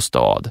och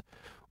stad.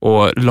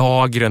 Och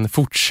lagren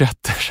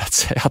fortsätter så att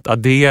säga att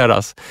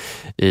adderas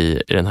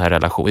i den här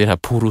relationen, i den här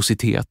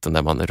porositeten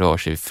där man rör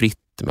sig fritt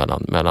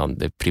mellan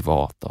det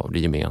privata och det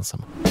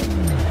gemensamma.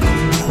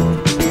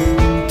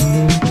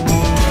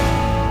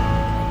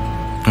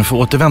 Jag får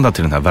återvända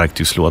till den här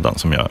verktygslådan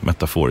som jag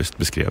metaforiskt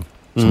beskrev,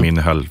 som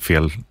innehöll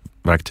fel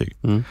verktyg.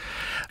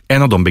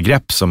 En av de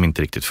begrepp som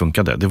inte riktigt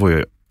funkade, det var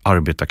ju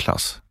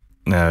arbetarklass.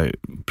 När jag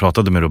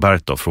pratade med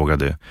Roberta och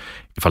frågade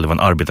ifall det var en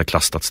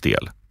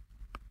arbetarklassstadsdel,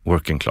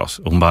 working class,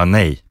 och hon bara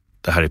nej,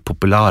 det här är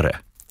populare.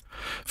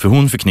 För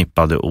hon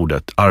förknippade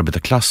ordet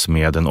arbetarklass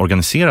med en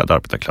organiserad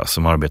arbetarklass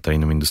som arbetar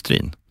inom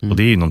industrin. Och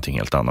det är ju någonting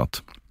helt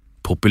annat.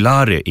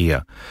 Populare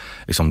är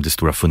liksom det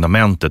stora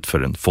fundamentet för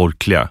den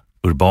folkliga,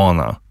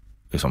 urbana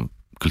liksom,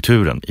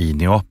 kulturen i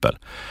Neapel.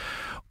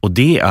 Och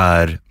det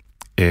är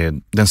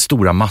den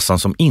stora massan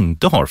som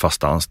inte har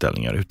fasta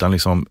anställningar utan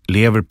liksom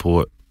lever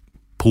på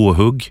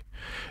påhugg.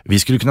 Vi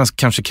skulle kunna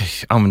kanske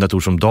använda ett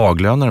ord som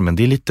daglönare, men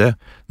det är lite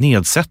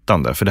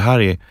nedsättande. För det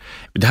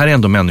här är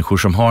ändå människor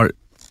som har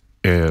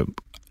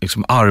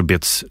liksom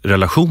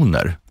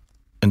arbetsrelationer.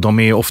 De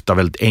är ofta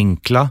väldigt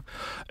enkla,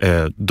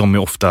 de är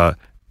ofta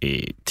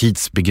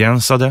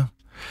tidsbegränsade,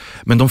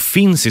 men de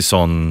finns i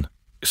sån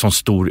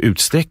stor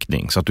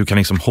utsträckning så att du kan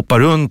liksom hoppa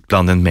runt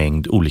bland en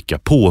mängd olika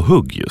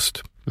påhugg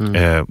just.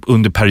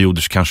 Under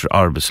perioder så kanske du är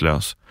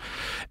arbetslös.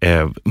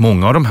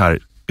 Många av de här,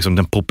 liksom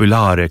den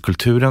populära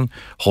kulturen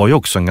har ju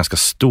också en ganska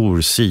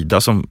stor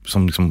sida som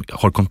liksom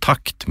har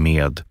kontakt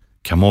med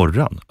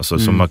Camorran, alltså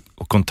som har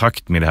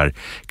kontakt med det här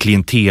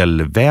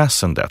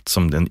klientelväsendet,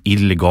 som den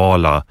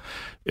illegala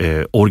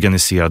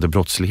organiserade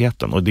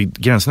brottsligheten, och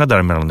gränserna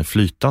däremellan är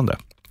flytande.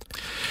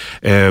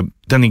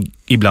 Den är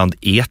ibland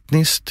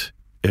etniskt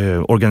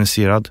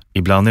organiserad,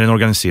 ibland är den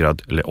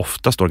organiserad, eller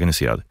oftast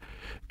organiserad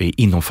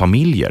inom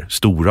familjer,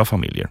 stora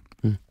familjer.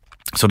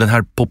 Så den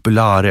här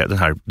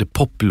the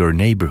popular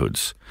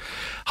neighborhoods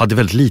hade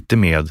väldigt lite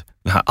med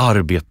den här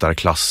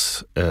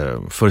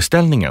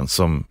arbetarklassföreställningen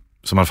som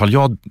i alla fall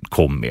jag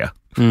kom med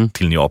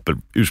till Neapel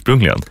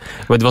ursprungligen.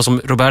 Och det var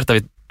som Roberta,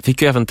 vi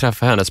fick ju även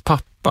träffa hennes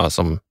pappa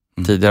som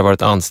tidigare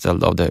varit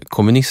anställd av det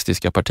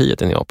kommunistiska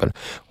partiet i Neapel.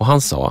 Och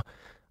han sa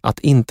att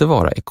inte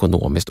vara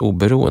ekonomiskt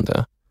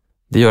oberoende,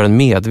 det gör en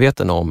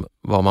medveten om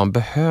vad man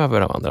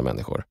behöver av andra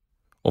människor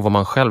och vad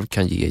man själv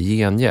kan ge i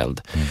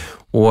gengäld.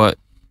 Och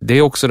det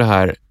är också det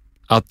här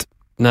att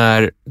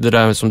när det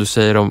där som du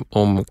säger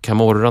om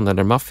Camorran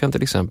eller maffian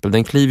till exempel,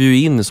 den kliver ju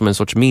in som en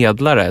sorts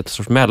medlare, ett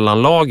sorts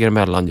mellanlager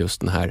mellan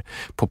just den här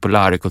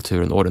populära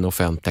kulturen och den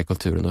offentliga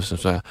kulturen och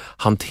så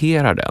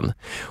hanterar den.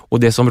 Och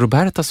det som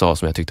Roberta sa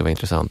som jag tyckte var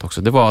intressant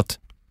också, det var att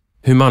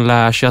hur man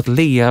lär sig att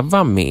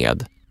leva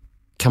med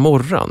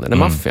Camorran eller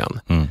maffian.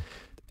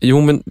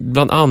 Jo, men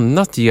bland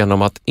annat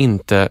genom att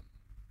inte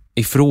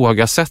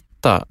ifrågasätta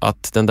veta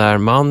att den där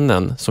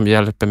mannen som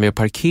hjälper mig att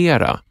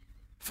parkera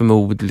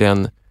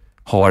förmodligen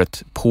har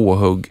ett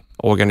påhugg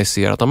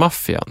organiserat av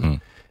maffian.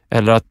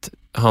 Eller att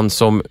han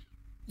som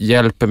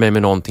hjälper mig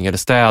med någonting eller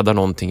städar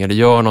någonting eller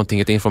gör någonting,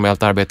 ett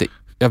informellt arbete,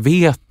 jag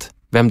vet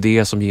vem det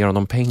är som ger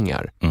honom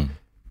pengar.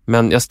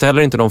 Men jag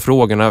ställer inte de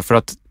frågorna för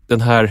att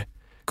den här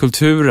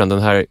kulturen,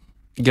 den här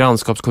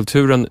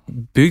grannskapskulturen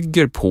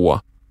bygger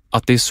på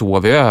att det är så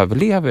vi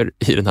överlever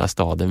i den här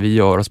staden. Vi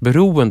gör oss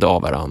beroende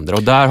av varandra.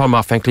 Och där har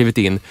maffian klivit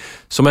in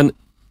som en,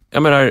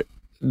 jag menar,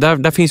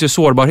 där finns ju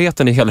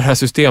sårbarheten i hela det här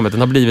systemet.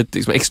 Den har blivit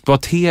liksom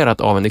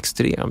exploaterat av en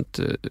extremt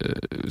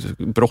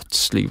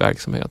brottslig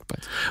verksamhet.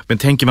 Men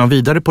tänker man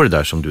vidare på det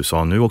där som du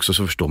sa nu också,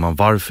 så förstår man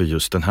varför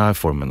just den här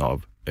formen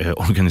av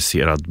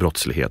organiserad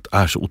brottslighet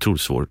är så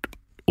otroligt svårt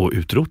att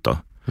utrota.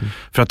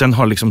 För att den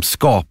har liksom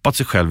skapat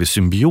sig själv i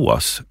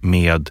symbios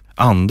med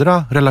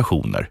andra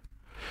relationer.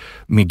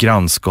 Med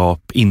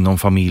grannskap, inom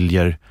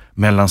familjer,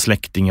 mellan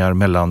släktingar,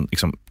 mellan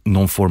liksom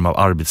någon form av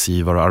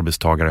arbetsgivare och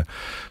arbetstagare.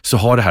 Så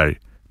har det här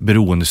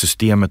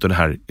beroendesystemet och det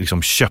här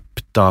liksom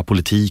köpta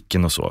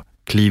politiken och så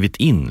klivit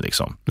in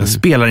liksom. Den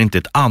spelar inte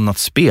ett annat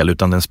spel,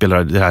 utan den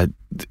spelar det här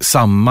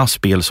samma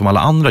spel som alla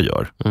andra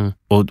gör.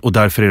 Och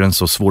därför är den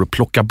så svår att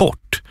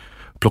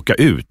plocka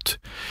ut.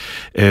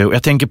 Och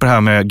jag tänker på det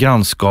här med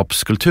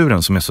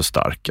grannskapskulturen som är så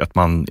stark. Att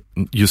man,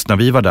 just när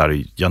vi var där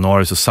i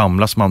januari, så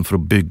samlas man för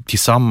att bygga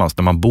tillsammans,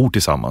 när man bor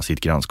tillsammans i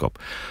ett grannskap.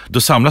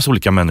 Då samlas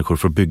olika människor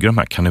för att bygga de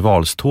här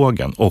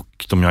karnevalstågen,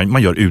 och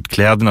man gör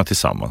utkläderna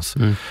tillsammans.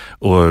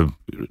 Och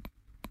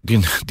det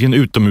är en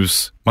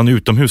utomhus, man är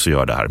utomhus och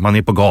gör det här. Man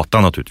är på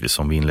gatan naturligtvis,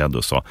 som vi inledde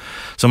och sa.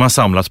 Så man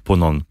samlas på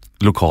någon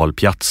lokal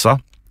piazza.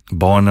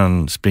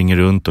 Barnen springer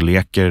runt och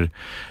leker.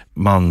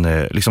 Man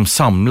liksom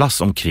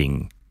samlas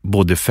omkring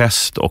både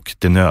fest och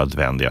det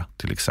nödvändiga,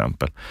 till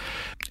exempel.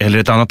 Eller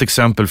ett annat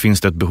exempel,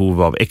 finns det ett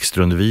behov av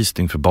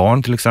extraundervisning för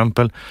barn till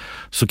exempel,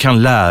 så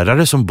kan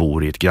lärare som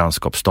bor i ett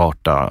grannskap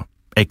starta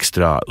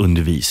extra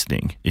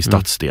undervisning i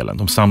stadsdelen.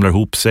 De samlar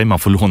ihop sig, man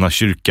får låna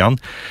kyrkan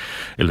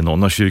eller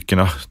någon av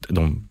kyrkorna.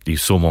 Det är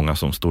så många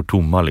som står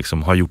tomma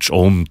liksom, har gjorts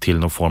om till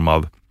någon form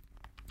av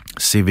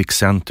civic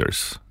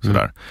centers.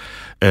 Sådär.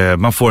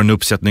 Man får en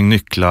uppsättning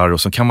nycklar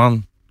och så kan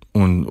man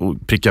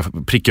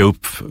pricka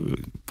upp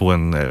på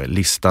en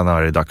lista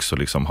när det är dags att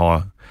liksom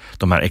ha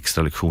de här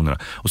extra lektionerna.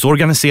 Och så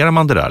organiserar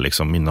man det där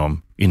liksom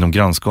inom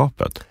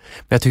grannskapet.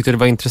 Men jag tyckte det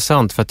var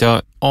intressant för att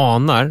jag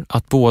anar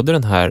att både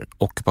den här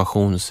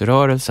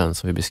ockupationsrörelsen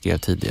som vi beskrev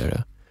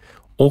tidigare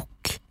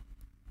och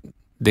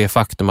det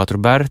faktum att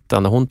Roberta,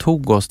 när hon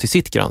tog oss till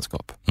sitt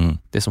grannskap,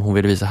 det som hon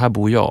ville visa, här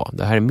bor jag,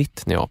 det här är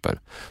mitt Neapel,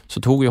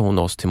 så tog ju hon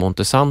oss till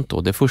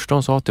Montesanto. Det första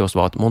hon sa till oss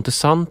var att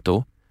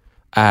Montesanto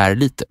är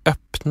lite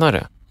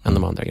öppnare än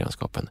de andra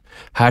grannskapen.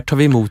 Här tar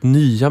vi emot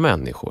nya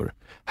människor.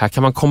 Här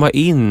kan man komma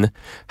in.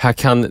 Här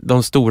kan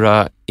de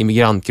stora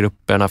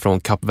immigrantgrupperna från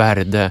Kap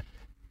Verde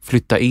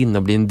flytta in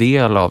och bli en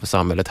del av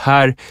samhället.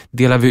 Här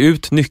delar vi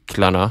ut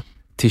nycklarna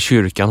till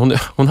kyrkan.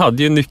 Hon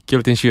hade ju en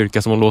nyckel till en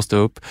kyrka som hon låste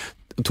upp.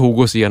 Tog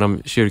oss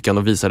igenom kyrkan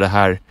och visade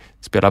här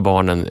spelar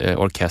barnen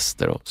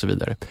orkester och så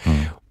vidare.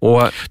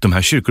 Och de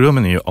här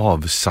kyrkorummen är ju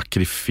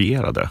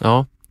avsakrifierade.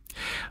 Ja.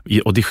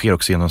 Och det sker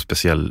också genom en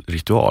speciell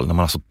ritual när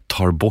man alltså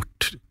tar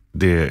bort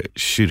det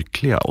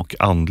kyrkliga och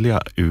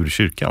andliga ur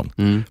kyrkan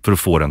för att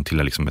få den till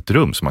liksom ett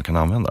rum som man kan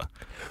använda.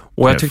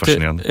 Och jag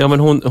tyckte, ja men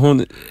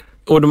hon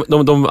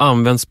och de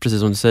används precis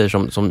som du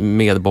säger som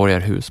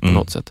medborgarhus på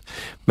något sätt.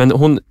 Men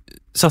hon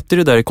satte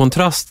det där i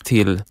kontrast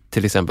till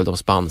exempel de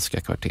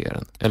spanska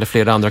kvarteren eller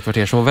flera andra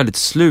kvarter som var väldigt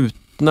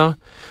slutna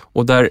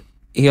och där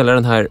hela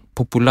den här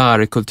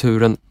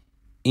populärkulturen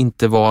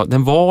inte var,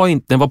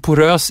 den var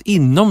porös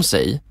inom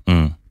sig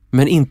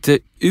men inte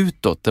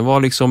utåt. Den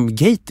var liksom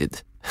gated.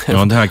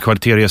 Ja, det här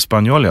kvarter i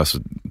Espanola,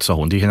 sa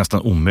hon, det är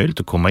nästan omöjligt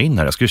att komma in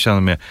här. Jag skulle känna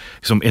mig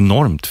liksom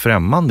enormt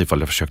främmande ifall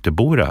jag försökte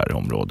bo i det här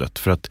området.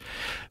 För att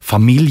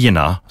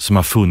familjerna som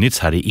har funnits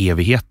här i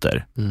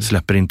evigheter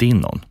släpper inte in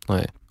någon.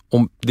 Nej.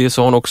 Och det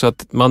sa hon också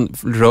att man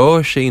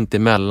rör sig inte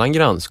mellan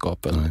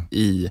grannskapen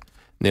i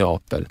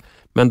Neapel.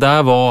 Men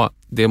där var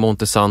det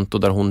Montesanto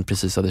där hon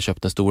precis hade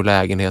köpt en stor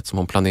lägenhet som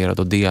hon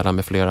planerade att dela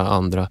med flera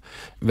andra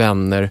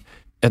vänner.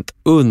 Ett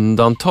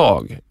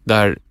undantag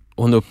där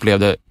hon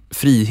upplevde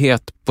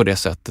frihet på det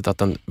sättet att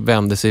den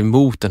vände sig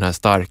mot den här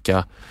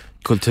starka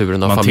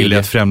kulturen av man familjer. Man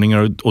tillät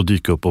främlingar att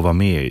dyka upp och vara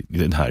med i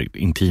den här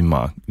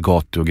intima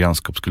gatu- och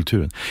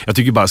grannskapskulturen. Jag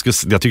tycker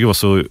det var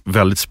så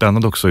väldigt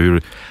spännande också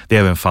hur det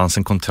även fanns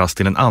en kontrast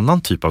till en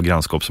annan typ av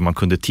grannskap som man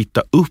kunde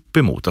titta upp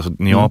emot. Alltså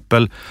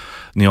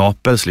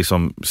Neapels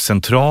liksom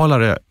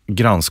centralare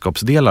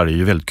grannskapsdelar är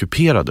ju väldigt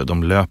kuperade.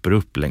 De löper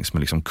upp längs med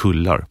liksom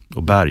kullar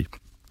och berg.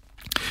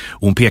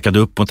 Och hon pekade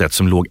upp mot ett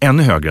som låg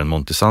ännu högre än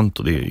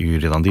Montesanto, det är ju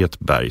redan det ett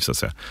berg så att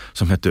säga,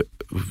 som hette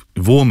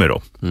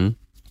Vomero.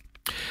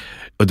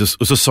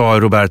 Och så sa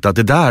Roberta att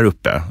det där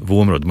uppe på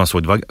området, man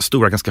såg det var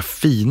stora, ganska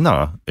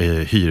fina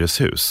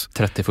hyreshus.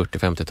 30, 40,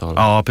 50-tal.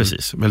 Ja,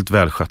 precis. Väldigt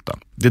välskötta.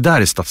 Det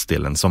där är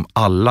stadsdelen som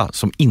alla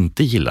som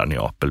inte gillar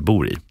Neapel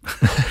bor i.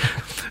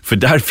 För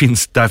där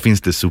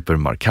finns det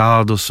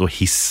supermercados och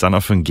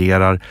hissarna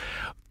fungerar.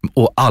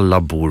 Och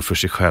alla bor för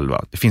sig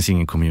själva. Det finns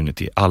ingen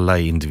community. Alla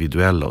är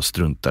individuella och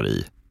struntar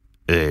i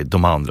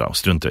de andra och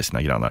struntar i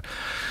sina grannar.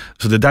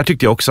 Så det där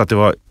tyckte jag också att det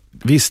var...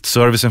 Visst,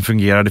 servicen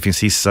fungerar, det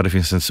finns hissar, det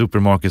finns en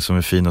supermarket som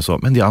är fin och så,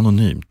 men det är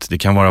anonymt. Det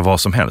kan vara vad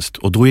som helst.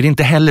 Och då är det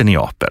inte heller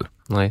Neapel.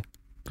 Nej,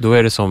 då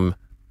är det som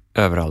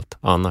överallt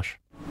annars.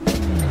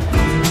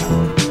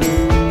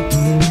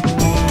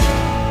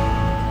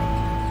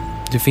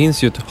 Det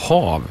finns ju ett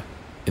hav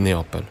i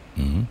Neapel.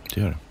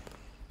 Det gör det.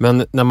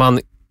 Men när man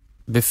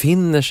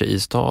befinner sig i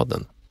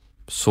staden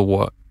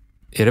så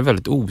är det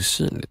väldigt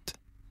osynligt.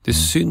 Det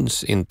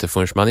syns inte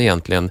förrän man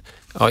egentligen,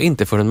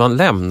 inte förrän man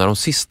lämnar de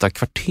sista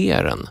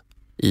kvarteren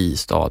i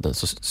staden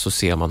så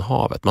ser man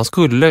havet. Man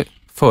skulle,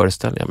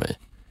 föreställa mig,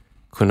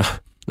 kunna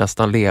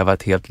nästan leva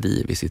ett helt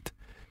liv i sitt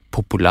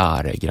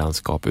populära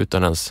grannskap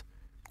utan ens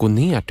gå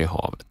ner till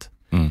havet.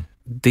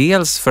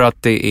 Dels för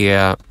att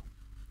det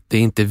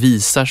inte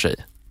visar sig,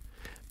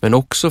 men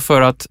också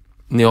för att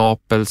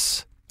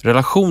Neapels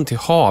relation till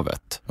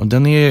havet. Och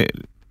den är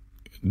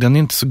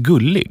inte så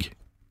gullig.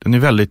 Den är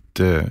väldigt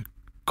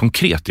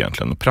konkret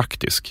egentligen och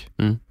praktisk.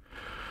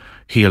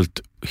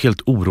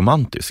 Helt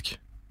oromantisk.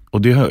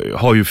 Och det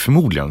har ju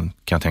förmodligen,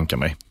 kan jag tänka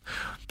mig,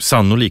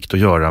 sannolikt att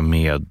göra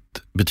med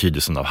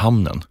betydelsen av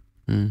hamnen.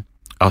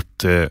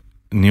 Att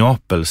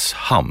Neapels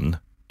hamn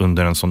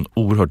under en sån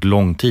oerhört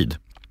lång tid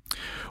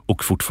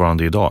och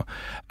fortfarande idag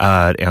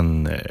är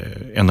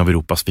en av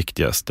Europas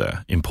viktigaste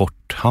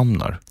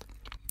importhamnar.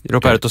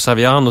 Roberto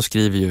Saviano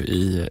skriver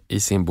ju i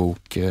sin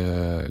bok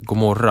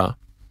Gomorra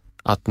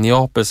att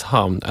Neapels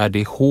hamn är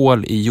det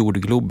hål i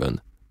jordgloben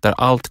där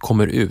allt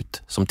kommer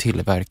ut som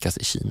tillverkas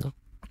i Kina.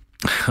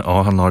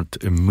 Ja, han har ett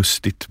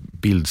mustigt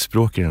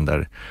bildspråk i den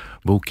där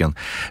boken.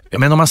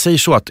 Men om man säger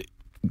så att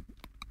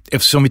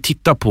eftersom vi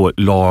tittar på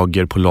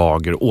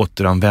lager,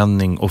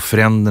 återanvändning och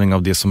förändring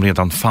av det som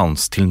redan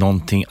fanns till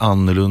någonting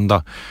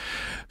annorlunda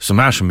som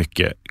är så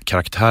mycket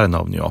karaktären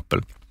av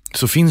Neapel,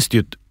 så finns det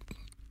ju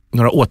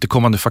några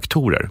återkommande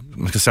faktorer.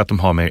 Man ska säga att de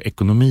har med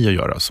ekonomi att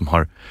göra som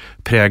har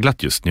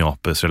präglat just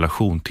Neapels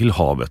relation till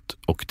havet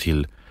och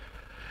till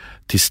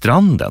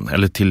stranden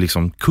eller till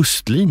liksom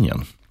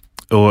kustlinjen.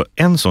 Och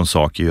en sån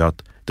sak är ju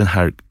att den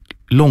här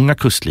långa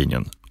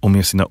kustlinjen och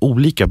med sina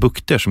olika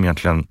bukter som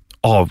egentligen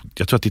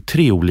jag tror att det är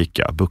 3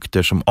 olika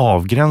bukter som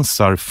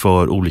avgränsar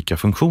för olika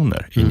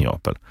funktioner i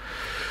Neapel,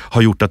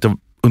 har gjort att det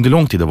under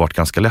lång tid har varit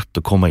ganska lätt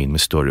att komma in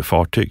med större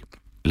fartyg,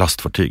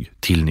 lastfartyg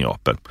till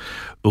Neapel.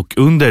 Och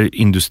under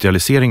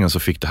industrialiseringen så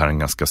fick det här en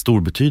ganska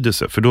stor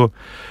betydelse, för då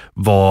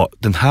var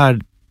den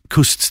här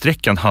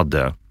kuststräckan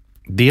hade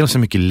dels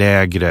en mycket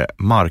lägre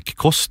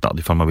markkostnad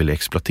ifall man ville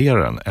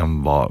exploatera den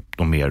än vad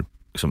de mer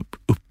liksom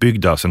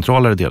uppbyggda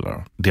centralare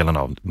delarna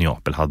av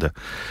Neapel hade.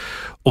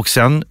 Och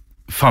sen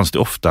fanns det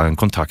ofta en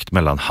kontakt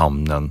mellan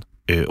hamnen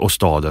och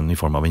staden i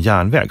form av en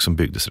järnväg som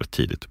byggdes rätt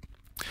tidigt.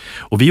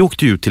 Och vi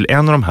åkte ut till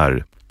en av de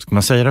här, ska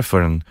man säga det,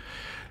 för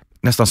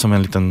nästan som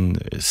en liten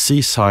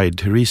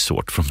seaside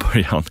resort från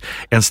början.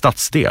 En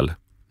stadsdel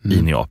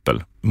i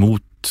Neapel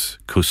mot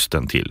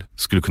kusten till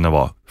skulle kunna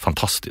vara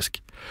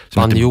fantastisk.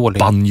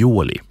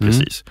 Bagnoli,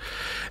 precis.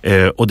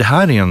 Och det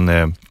här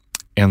är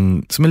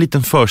som en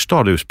liten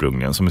förstad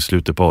ursprungligen som i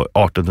slutet på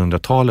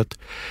 1800-talet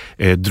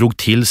drog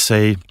till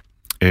sig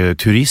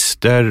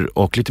turister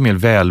och lite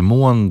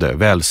mer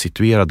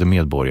välsituerade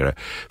medborgare,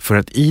 för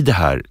att i det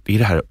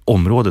här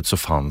området så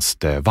fanns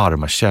det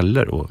varma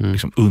källor och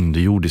liksom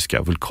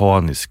underjordiska,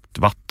 vulkaniskt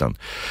vatten.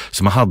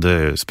 Så man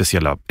hade en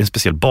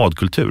speciell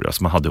badkultur,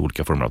 alltså man hade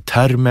olika former av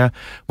terme,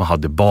 man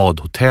hade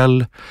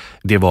badhotell.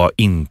 Det var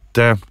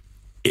inte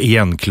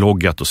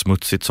igenkloggat och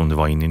smutsigt som det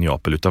var inne i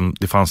Neapel, utan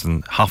det fanns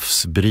en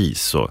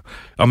havsbris och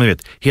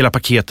hela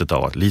paketet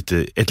av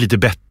ett lite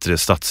bättre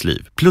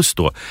stadsliv. Plus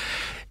då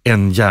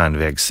en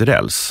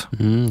järnvägsräls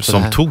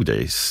som tog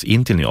dig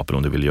in till Neapel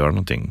om du ville göra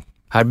någonting.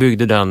 Här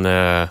byggde den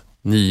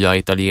nya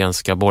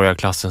italienska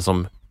borgarklassen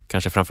som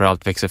kanske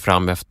framförallt växer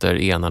fram efter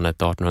enandet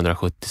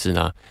 1870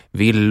 sina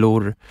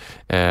villor.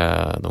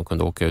 De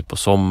kunde åka ut på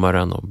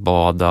sommaren och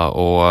bada,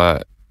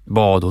 och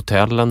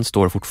badhotellen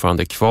står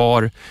fortfarande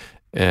kvar.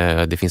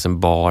 Det finns en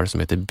bar som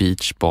heter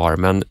Beach Bar,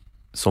 men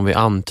som vi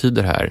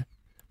antyder här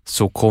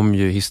så kom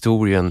ju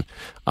historien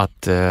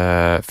att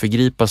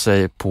förgripa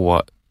sig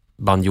på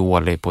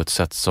Bagnoli på ett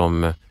sätt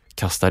som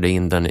kastade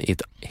in den i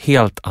ett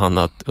helt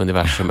annat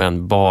universum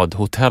än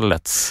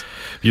badhotellets.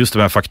 Just de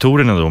här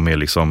faktorerna då med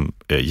liksom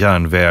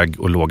järnväg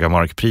och låga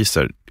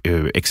markpriser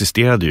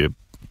existerade ju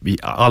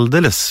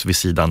alldeles vid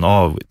sidan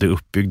av det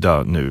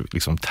uppbyggda nu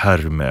liksom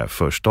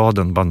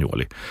termeförstaden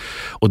Bagnoli.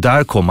 Och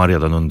där kom man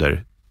redan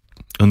under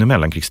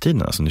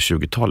mellankrigstiden, alltså under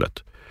 20-talet,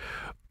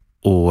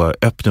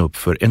 och öppna upp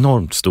för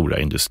enormt stora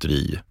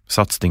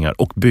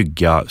industrisatsningar och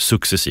bygga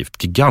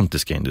successivt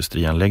gigantiska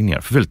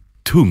industrianläggningar för väldigt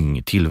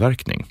tung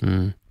tillverkning.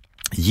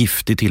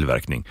 giftig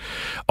tillverkning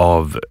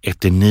av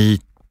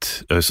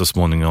eternit, så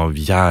småningom av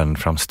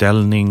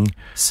järnframställning.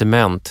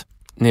 Cement,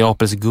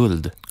 Neapels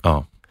guld.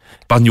 Ja.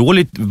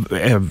 Bagnoli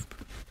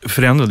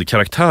förändrade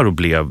karaktär och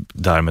blev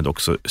därmed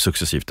också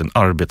successivt en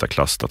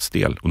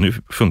arbetarklassstadsdel. Och nu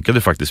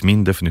funkade faktiskt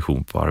min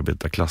definition på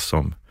arbetarklass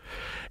som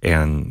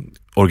en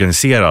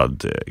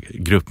organiserad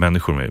grupp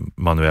människor med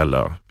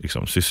manuella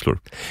sysslor.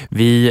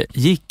 Vi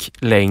gick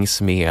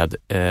längs med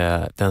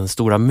den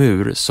stora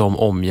mur som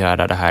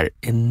omgärdar det här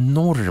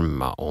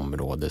enorma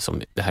området.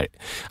 Som det här,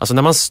 alltså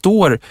när man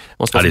står,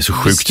 det är så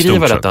sjukt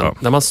stort, detta,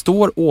 när man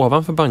står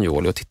ovanför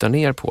Bagnoli och tittar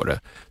ner på det,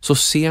 så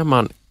ser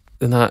man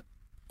den här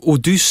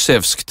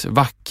odyssevskt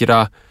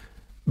vackra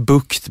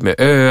bukt med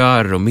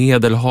öar och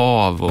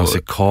medelhav. Man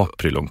ser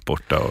Capri långt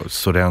borta och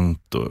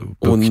Sorrento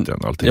och bukten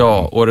och allting.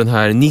 Ja, och den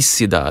här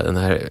Nisida, den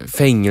här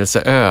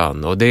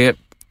fängelseön. Och det är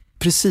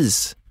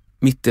precis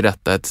mitt i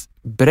detta ett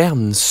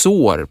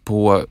brännsår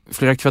på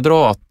flera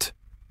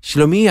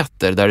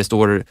kvadratkilometer där det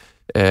står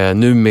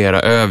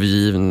numera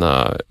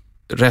övergivna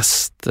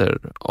rester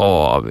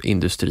av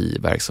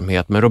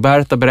industriverksamhet. Men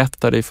Roberta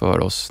berättade för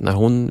oss när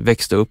hon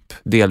växte upp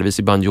delvis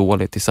i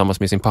Bagnoli tillsammans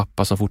med sin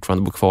pappa som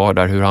fortfarande bor kvar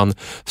där, hur han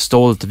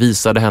stolt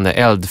visade henne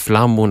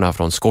eldflammorna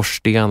från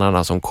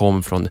skorstenarna som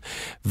kom från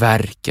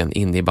verken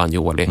in i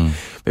Bagnoli.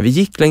 Men vi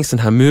gick längs den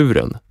här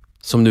muren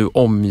som nu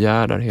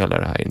omgärdar hela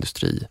det här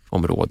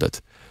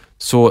industriområdet.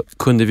 Så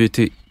kunde vi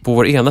på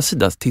vår ena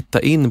sida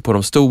titta in på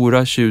de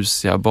stora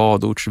tjusiga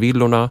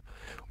badortsvillorna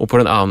och på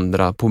den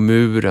andra på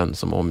muren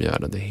som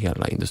omgärdade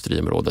hela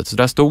industriområdet. Så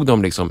där stod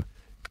de liksom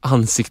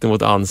ansikte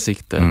mot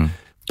ansikte.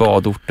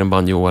 Badorten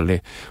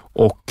Bagnoli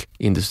och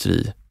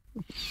industriorten.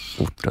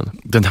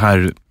 Den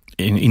här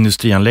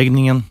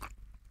industrianläggningen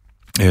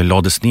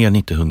lades ner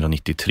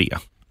 1993.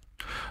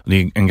 Det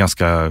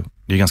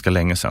är ganska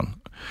länge sedan.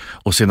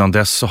 Och sedan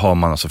dess så har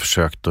man alltså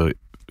försökt att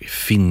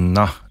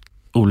finna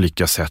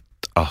olika sätt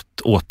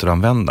att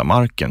återanvända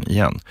marken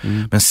igen.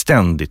 Men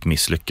ständigt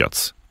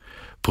misslyckats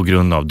på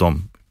grund av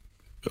de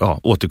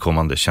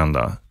återkommande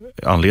kända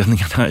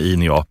anledningarna i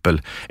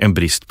Neapel. En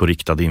brist på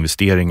riktade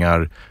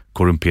investeringar,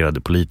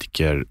 korrumperade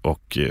politiker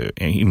och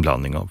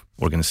inblandning av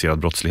organiserad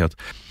brottslighet.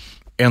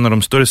 En av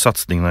de större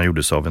satsningarna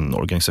gjordes av en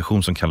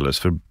organisation som kallades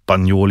för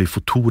Bagnoli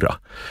Futura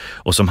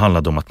och som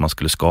handlade om att man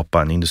skulle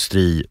skapa en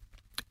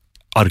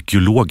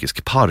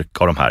arkeologisk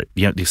park av de här.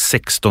 Det är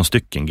 16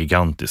 stycken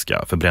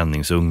gigantiska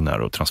förbränningsugnar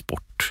och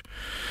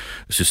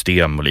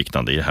transportsystem och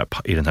liknande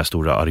i den här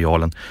stora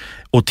arealen.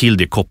 Och till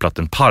det kopplat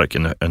en park,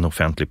 en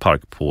offentlig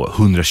park på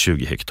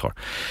 120 hektar.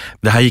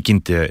 Det här gick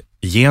inte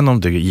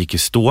igenom, det gick i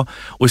stå.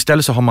 Och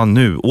istället så har man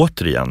nu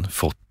återigen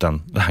fått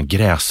den här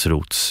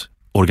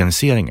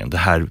gräsrotsorganiseringen. Det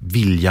här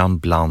viljan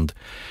bland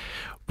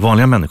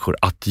vanliga människor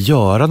att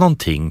göra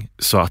någonting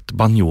så att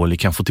Bagnoli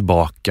kan få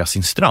tillbaka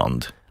sin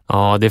strand.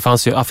 Ja, det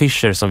fanns ju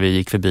affischer som vi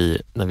gick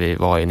förbi när vi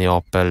var i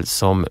Neapel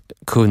som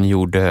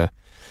kungjorde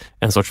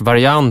en sorts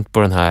variant på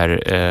den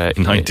här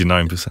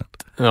 99%.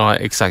 Ja,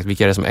 exakt.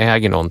 Vilka är det som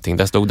äger någonting?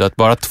 Där stod det att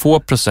bara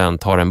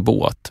 2% har en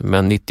båt,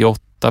 men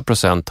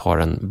 98% har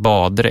en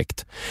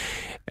baddräkt.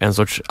 En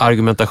sorts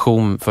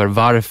argumentation för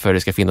varför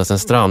det ska finnas en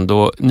strand.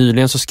 Och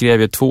nyligen så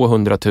skrev ju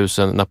 200 000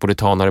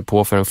 napolitanare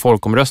på för en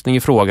folkomröstning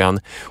i frågan.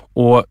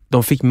 Och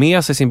de fick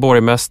med sig sin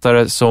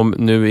borgmästare som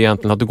nu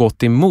egentligen hade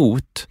gått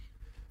emot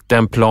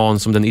den plan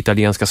som den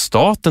italienska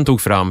staten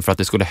tog fram för att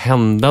det skulle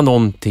hända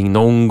någonting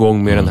någon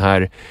gång med den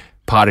här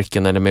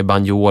parken eller med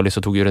Bagnoli,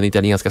 så tog ju den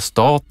italienska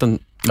staten...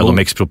 Ja, de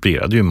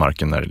exproprierade ju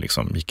marken när det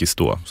liksom gick i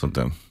stå. Så att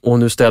det... Och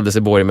nu ställde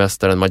sig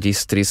borgmästaren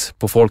Magistris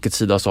på folkets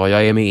sida och sa,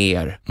 jag är med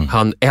er.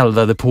 Han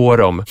eldade på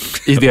dem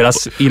i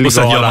deras illegala... Och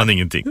sen gör man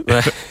ingenting.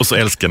 Och så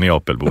älskar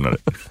Neapelborna det.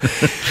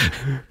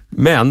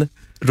 Men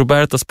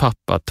Robertas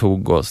pappa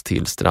tog oss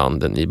till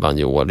stranden i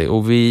Bagnoli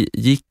och vi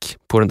gick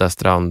på den där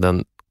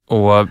stranden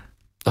och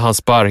han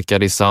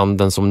sparkade i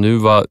sanden som nu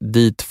var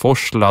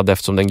ditforslad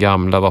eftersom den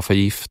gamla var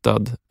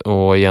förgiftad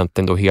och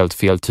egentligen då helt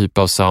fel typ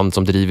av sand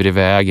som driver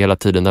iväg hela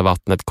tiden när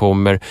vattnet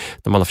kommer.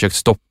 När man har försökt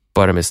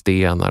stoppa det med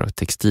stenar och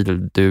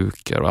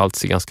textildukar och allt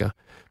ser ganska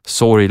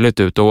sorgligt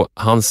ut. Och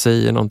han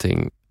säger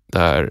någonting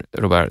där,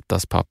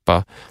 Robertas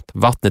pappa,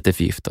 vattnet är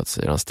förgiftat,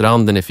 säger han,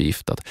 stranden är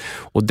förgiftad.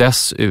 Och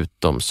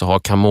dessutom så har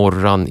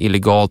Camorran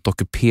illegalt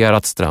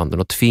ockuperat stranden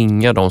och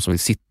tvingar de som vill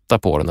sitta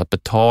på den att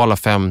betala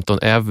 15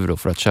 euro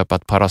för att köpa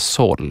ett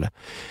parasoll.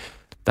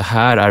 Det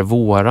här är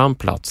våran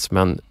plats,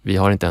 men vi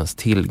har inte ens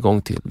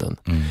tillgång till den.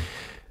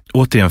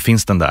 Återigen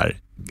finns den där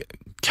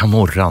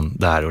Camorran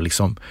där och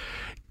liksom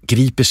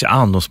griper sig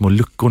an de små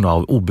luckorna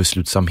av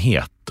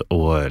obeslutsamhet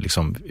och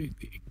liksom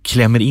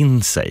klämmer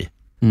in sig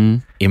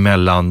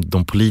emellan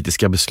de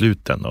politiska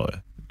besluten och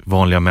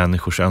vanliga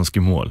människors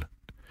önskemål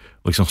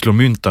och liksom slår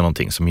mynta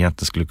någonting som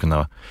egentligen skulle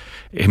kunna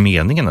är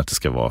meningen att det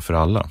ska vara för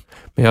alla.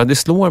 Men ja, det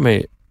slår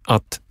mig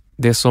att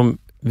det som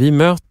vi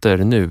möter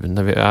nu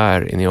när vi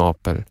är i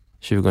Neapel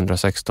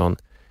 2016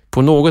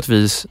 på något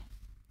vis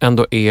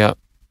ändå är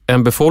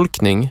en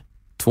befolkning,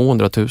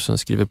 200 000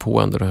 skriver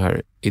på ändå den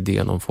här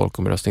idén om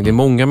folkomröstning. Det är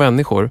många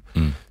människor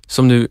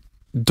som nu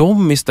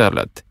de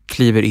istället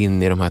kliver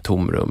in i de här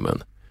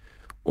tomrummen.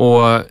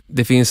 Och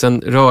det finns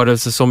en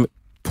rörelse som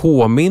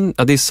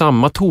påminner, det är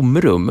samma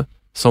tomrum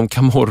som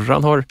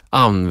Camorran har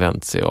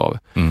använt sig av.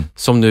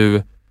 Som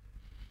nu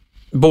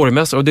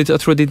borgmästare, och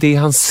jag tror det är det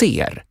han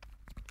ser.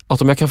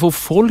 Att om jag kan få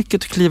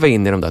folket att kliva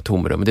in i de där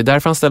tomrummen, det är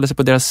därför han ställer sig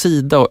på deras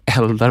sida och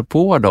eldar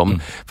på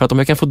dem. För att om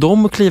jag kan få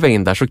dem att kliva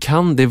in där så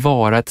kan det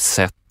vara ett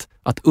sätt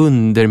att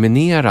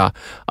underminera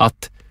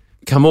att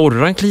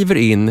Camorran kliver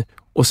in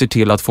och ser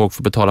till att folk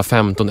får betala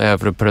 15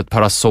 euro per ett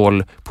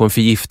parasoll på en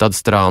förgiftad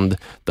strand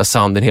där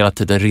sanden hela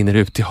tiden rinner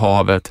ut i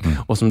havet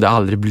och som det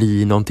aldrig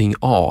blir någonting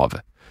av.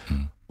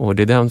 Och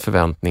det är den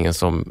förväntningen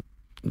som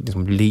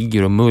liksom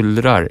ligger och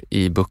mullrar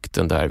i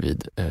bukten där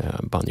vid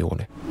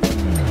Bagnoli.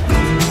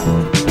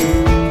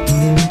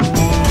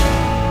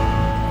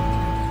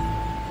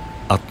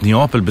 Att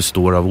Neapel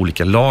består av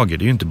olika lager,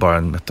 det är ju inte bara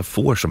en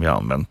metafor som jag har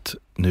använt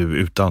nu,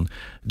 utan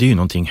det är ju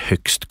någonting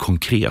högst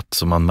konkret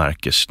som man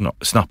märker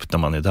snabbt när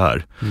man är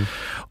där.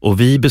 Och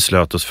vi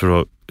beslöt oss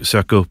för att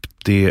söka upp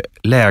det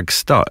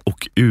lägsta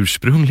och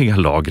ursprungliga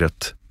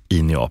lagret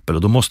i Neapel,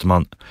 och då måste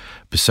man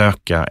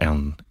besöka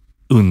en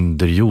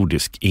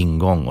underjordisk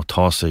ingång och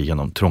ta sig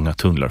genom trånga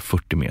tunnlar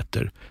 40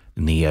 meter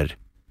ner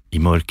i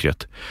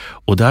mörkret.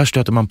 Och där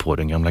stöter man på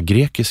den gamla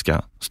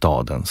grekiska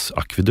stadens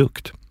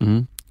akvedukt.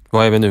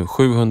 Vad är vi nu?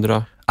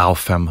 700? Ja,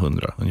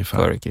 500 ungefär.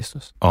 Före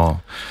Kristus. Ja.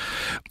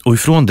 Och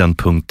ifrån den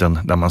punkten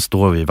där man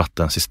står vid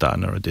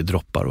vattencisterner och det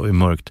droppar och är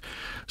mörkt,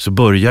 så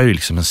börjar ju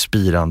liksom en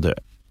spirande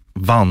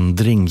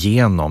vandring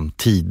genom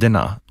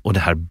tiderna och det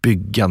här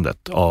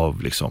byggandet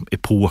av liksom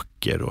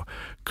epoker och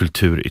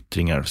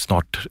kulturyttringar.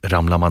 Snart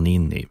ramlar man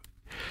in i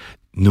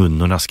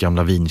nunnornas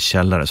gamla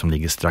vinkällare som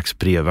ligger strax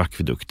bredvid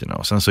akvedukterna,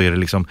 och sen så är det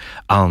liksom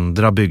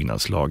andra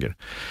byggnadslager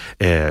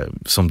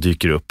som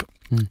dyker upp.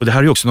 Och det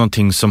här är också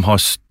någonting som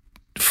har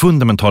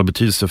fundamental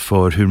betydelse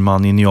för hur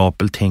man i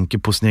Neapel tänker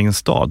på sin egen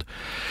stad.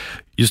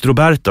 Just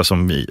Roberta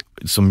som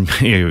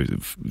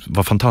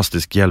var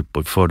fantastisk hjälp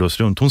och förde oss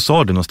runt, hon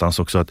sa det någonstans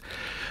också, att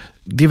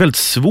det är väldigt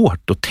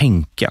svårt att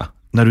tänka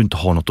när du inte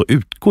har något att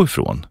utgå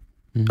ifrån.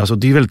 Alltså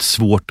det är väldigt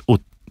svårt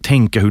att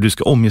tänka hur du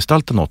ska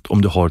omgestalta något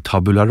om du har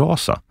tabula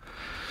rasa.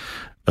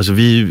 Alltså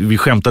vi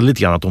skämtade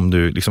lite grann att om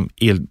du liksom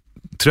är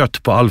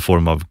trött på all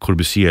form av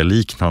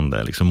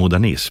Corbusier-liknande liksom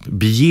modernism,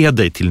 bege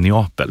dig till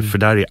Neapel, för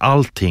där är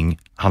allting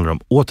handlar om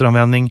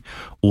återanvändning,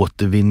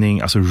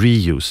 återvinning, alltså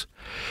reuse,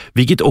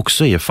 vilket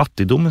också är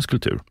fattigdomens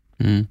kultur.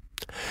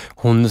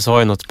 Hon sa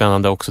ju något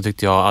spännande också,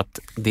 tyckte jag, att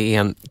det är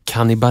en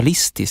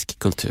kannibalistisk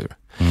kultur.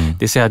 Det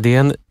vill säga, det är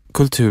en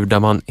kultur där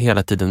man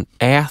hela tiden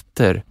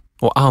äter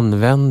och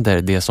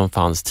använder det som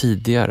fanns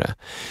tidigare.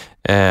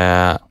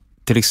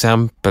 Till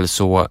exempel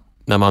så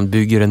när man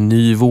bygger en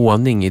ny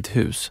våning i ett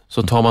hus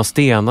så tar man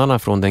stenarna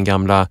från den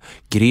gamla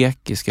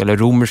grekiska eller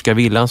romerska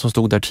villan som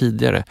stod där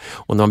tidigare,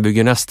 och när man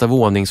bygger nästa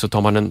våning så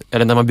tar man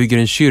eller när man bygger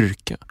en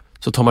kyrka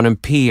så tar man en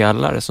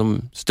pelare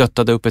som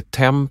stöttade upp ett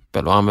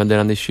tempel och använder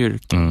den i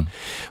kyrkan.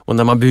 Och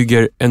när man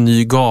bygger en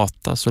ny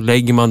gata så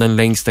lägger man den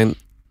längs den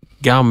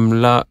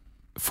gamla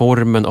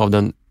formen av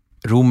den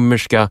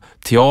romerska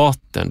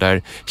teatern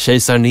där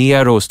kejsar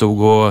Nero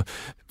stod och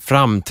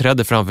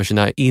framträdde framför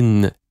sina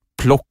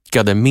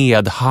inplockade,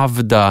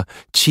 medhavda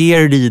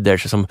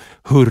cheerleaders som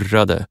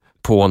hurrade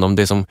på honom,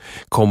 det som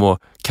kom att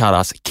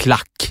kallas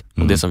klack,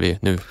 och det som vi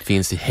nu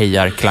finns i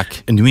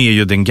hejarklack. Nu är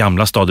ju den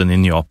gamla staden i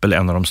Neapel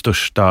en av de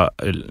största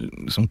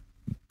liksom,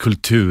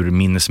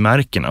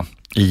 kulturminnesmärkena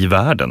i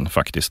världen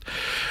faktiskt.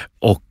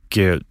 Och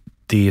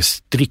det är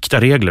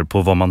strikta regler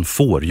på vad man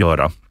får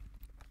göra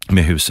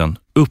med husen,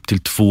 upp till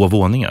 2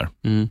 våningar.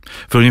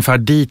 För ungefär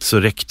dit så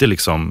räckte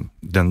liksom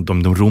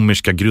de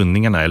romerska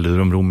grundningarna eller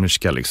de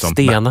romerska liksom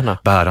stenarna,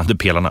 bärande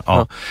pelarna.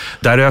 Ja.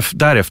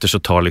 Därefter så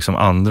tar liksom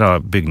andra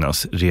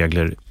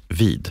byggnadsregler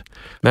vid.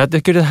 Men jag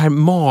tycker det här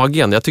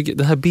magen,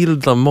 den här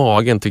bilden av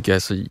magen tycker jag är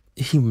så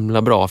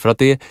himla bra, för att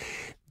det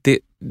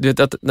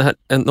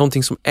är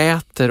någonting som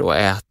äter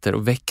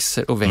och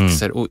växer och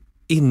växer, och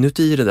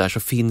inuti det där så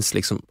finns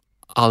liksom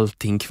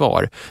allting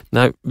kvar.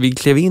 När vi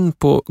klev in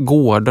på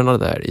gårdarna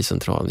där i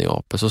centrala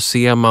Neapel så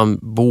ser man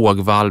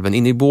bågvalven.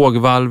 Inne i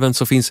bågvalven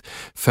så finns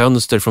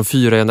fönster från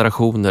 4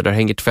 generationer, där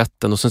hänger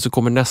tvätten, och sen så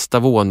kommer nästa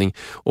våning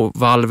och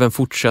valven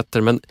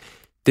fortsätter. Men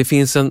det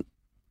finns en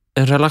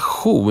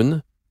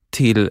relation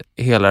till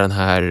hela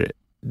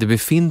det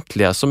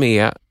befintliga som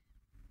är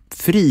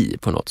fri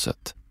på något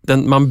sätt.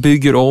 Man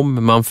bygger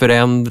om, man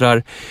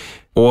förändrar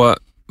och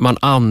man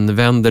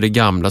använder det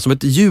gamla som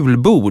ett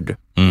julbord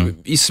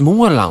i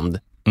Småland.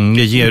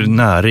 Det ger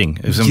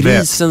näring.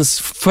 Grisens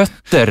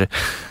fötter,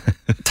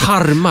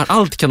 tarmar,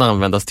 allt kan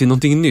användas till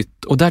någonting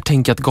nytt. Och där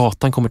tänker jag att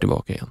gatan kommer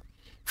tillbaka igen.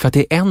 För att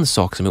det är en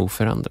sak som är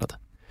oförändrad.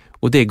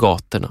 Och det är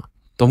gatorna.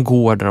 De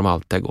går där de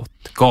alltid har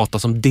gått. Gata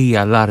som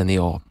delar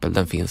Neapel,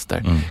 den finns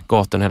där.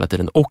 Gatorna hela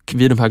tiden. Och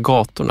vid de här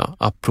gatorna,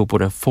 apropå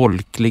den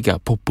folkliga,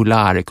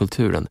 populära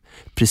kulturen,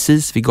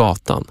 precis vid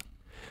gatan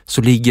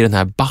så ligger den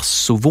här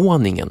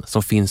bassovåningen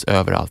som finns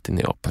överallt i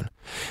Neapel.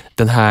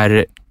 Den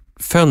här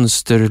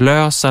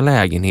fönsterlösa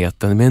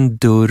lägenheten med en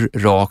dörr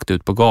rakt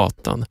ut på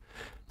gatan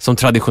som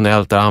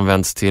traditionellt har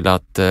använts till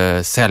att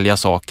sälja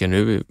saker,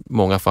 nu i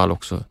många fall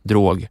också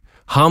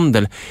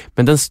droghandel.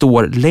 Men den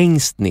står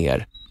längst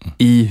ner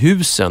i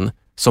husen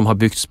som har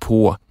byggts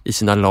på i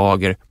sina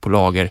lager på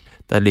lager.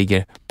 Där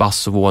ligger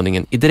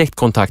bassovåningen i direkt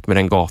kontakt med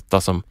den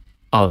gata som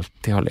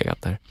alltid har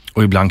legat där.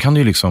 Och ibland kan det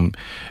ju liksom,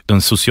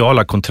 den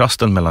sociala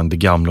kontrasten mellan det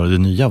gamla och det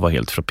nya var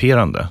helt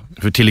frapperande.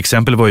 För till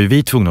exempel var ju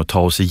vi tvungna att ta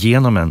oss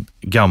igenom en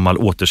gammal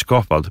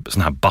återskapad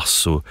sån här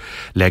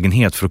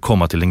bassolägenhet för att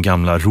komma till den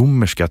gamla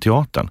romerska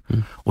teatern.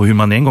 Och hur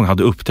man en gång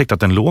hade upptäckt att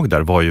den låg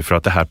där var ju för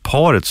att det här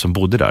paret som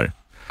bodde där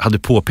hade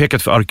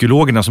påpekat för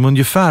arkeologerna som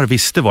ungefär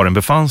visste var den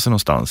befann sig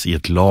någonstans i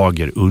ett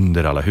lager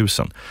under alla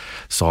husen.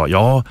 Sa,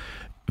 ja,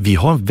 vi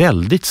har en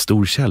väldigt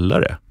stor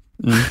källare.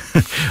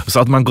 Så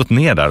att man gått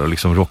ner där och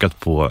liksom råkat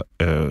på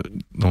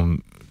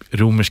de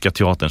romerska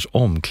teaterns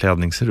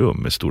omklädningsrum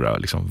med stora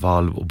liksom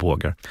valv och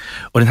bågar.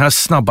 Och den här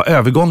snabba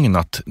övergången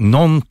att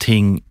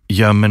någonting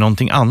gömmer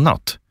någonting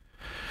annat,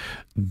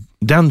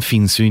 den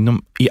finns ju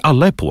i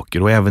alla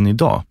epoker och även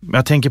idag. Men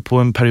jag tänker på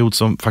en period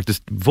som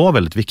faktiskt var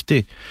väldigt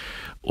viktig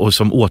och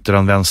som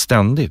återanvänds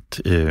ständigt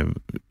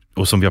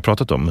och som vi har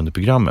pratat om under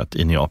programmet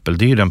i Neapel.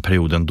 Det är ju den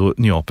perioden då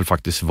Neapel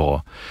faktiskt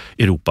var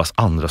Europas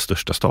andra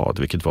största stad,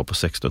 vilket var på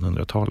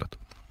 1600-talet.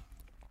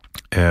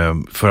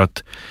 För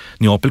att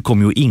Neapel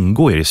kom ju att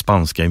ingå i det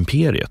spanska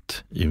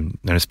imperiet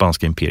när det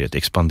spanska imperiet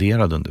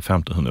expanderade under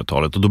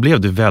 1500-talet, och då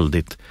blev det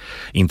väldigt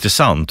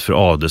intressant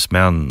för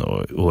adelsmän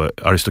och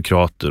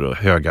aristokrater och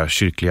höga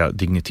kyrkliga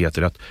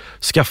digniteter att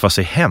skaffa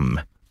sig hem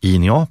i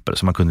Neapel,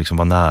 så man kunde liksom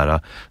vara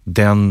nära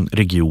den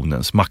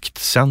regionens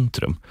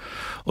maktcentrum.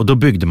 Och då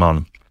byggde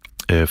man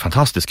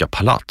fantastiska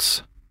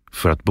palats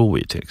för att bo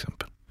i till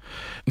exempel.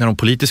 När de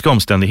politiska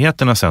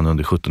omständigheterna sen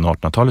under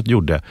 1700-1800-talet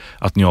gjorde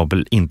att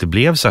Neapel inte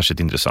blev särskilt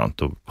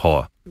intressant att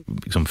ha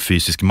liksom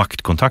fysisk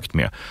maktkontakt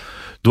med,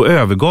 då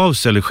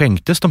övergavs eller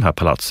skänktes de här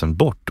palatsen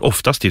bort,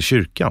 oftast till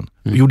kyrkan,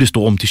 och gjordes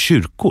då om till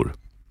kyrkor.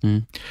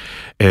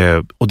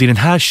 Och det är den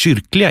här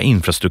kyrkliga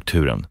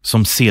infrastrukturen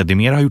som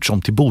sedermera har gjorts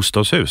om till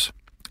bostadshus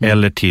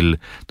eller till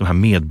de här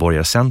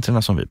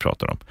medborgarcentrerna som vi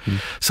pratar om.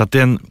 Så att det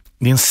är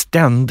en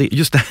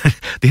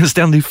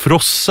ständig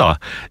frossa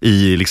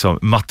i liksom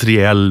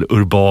materiell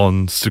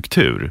urban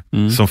struktur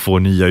som får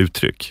nya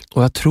uttryck.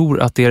 Och jag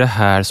tror att det är det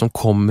här som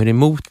kommer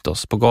emot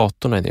oss på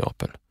gatorna i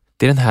Neapel.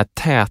 Det är den här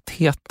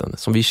tätheten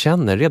som vi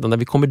känner redan när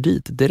vi kommer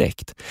dit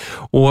direkt.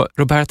 Och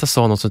Roberta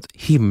sa något så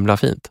himla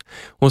fint.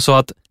 Hon sa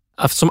att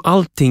eftersom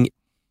allting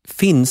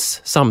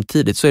finns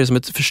samtidigt så är det som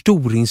ett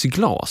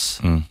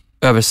förstoringsglas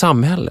över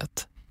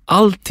samhället.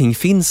 Allting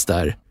finns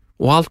där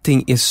och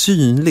allting är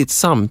synligt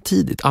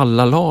samtidigt,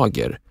 alla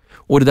lager.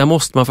 Och det där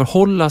måste man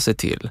förhålla sig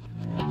till.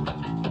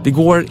 Det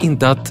går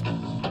inte att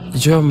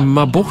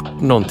gömma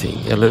bort någonting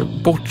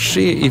eller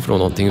bortse ifrån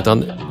någonting,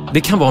 utan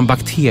det kan vara en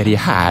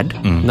bakteriehärd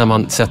när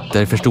man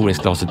sätter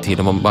förstoringsglaset till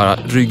och man bara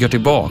ryggar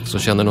tillbaka och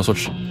känner någon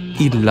sorts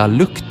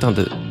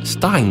illaluktande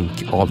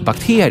stank av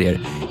bakterier.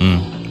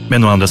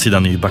 Men å andra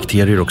sidan är ju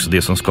bakterier också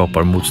det som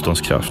skapar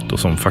motståndskraft och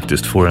som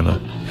faktiskt får en att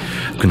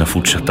kunna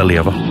fortsätta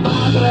leva.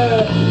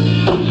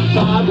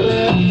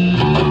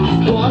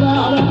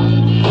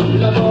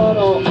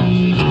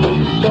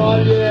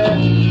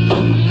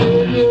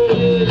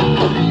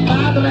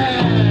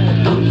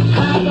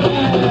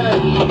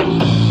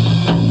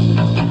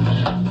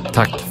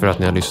 Tack för att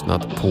ni har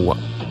lyssnat på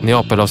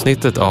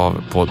Neapel-avsnittet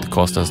av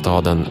podcasten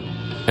Staden.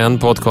 En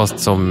podcast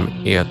som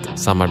är ett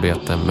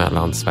samarbete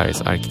mellan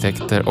Sveriges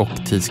arkitekter och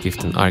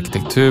tidskriften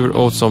Arkitektur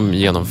och som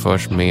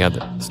genomförs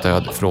med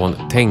stöd från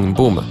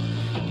Tengbom.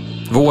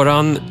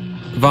 Våran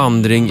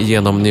vandring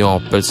genom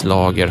Neapels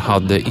lager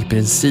hade i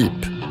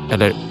princip,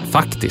 eller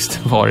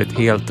faktiskt, varit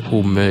helt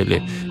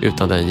omöjlig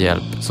utan den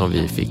hjälp som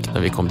vi fick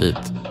när vi kom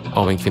dit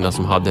av en kvinna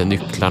som hade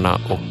nycklarna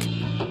och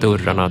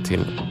dörrarna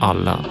till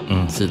alla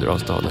sidor av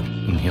staden.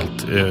 En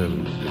helt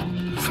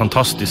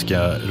fantastiska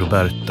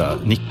Roberta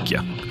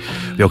Nicke.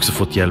 Vi har också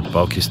fått hjälp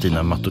av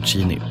Cristina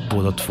Mattocini.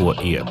 Båda två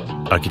är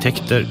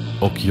arkitekter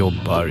och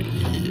jobbar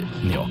i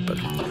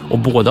Neapel. Och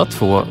båda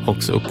två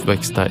också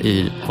uppväxta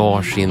i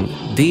varsin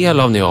del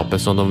av Neapel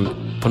som de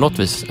på något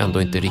vis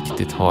ändå inte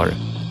riktigt har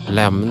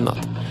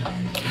lämnat.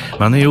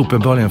 Man är ju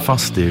uppenbarligen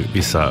fast i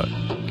vissa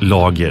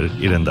lager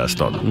i den där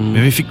staden.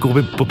 Men vi fick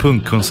gå på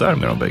punkkonsert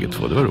med dem bägge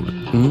två, det var roligt.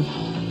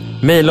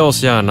 Maila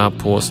oss gärna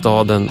på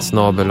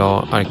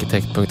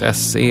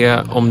staden@arkitekt.se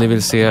om ni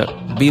vill se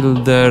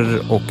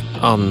bilder och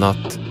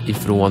annat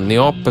ifrån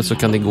Neapel, så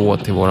kan ni gå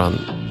till våran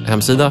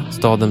hemsida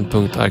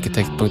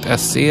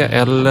staden.arkitekt.se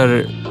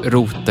eller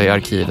rota i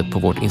arkivet på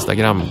vårt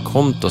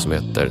Instagramkonto som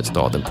heter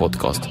Staden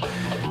Podcast.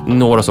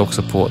 Når oss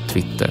också på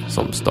Twitter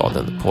som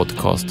Staden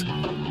Podcast.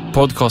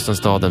 Podcasten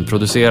Staden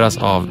produceras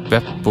av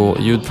Beppo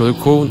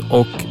ljudproduktion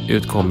och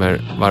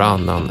utkommer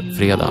varannan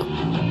fredag.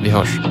 Vi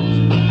hörs!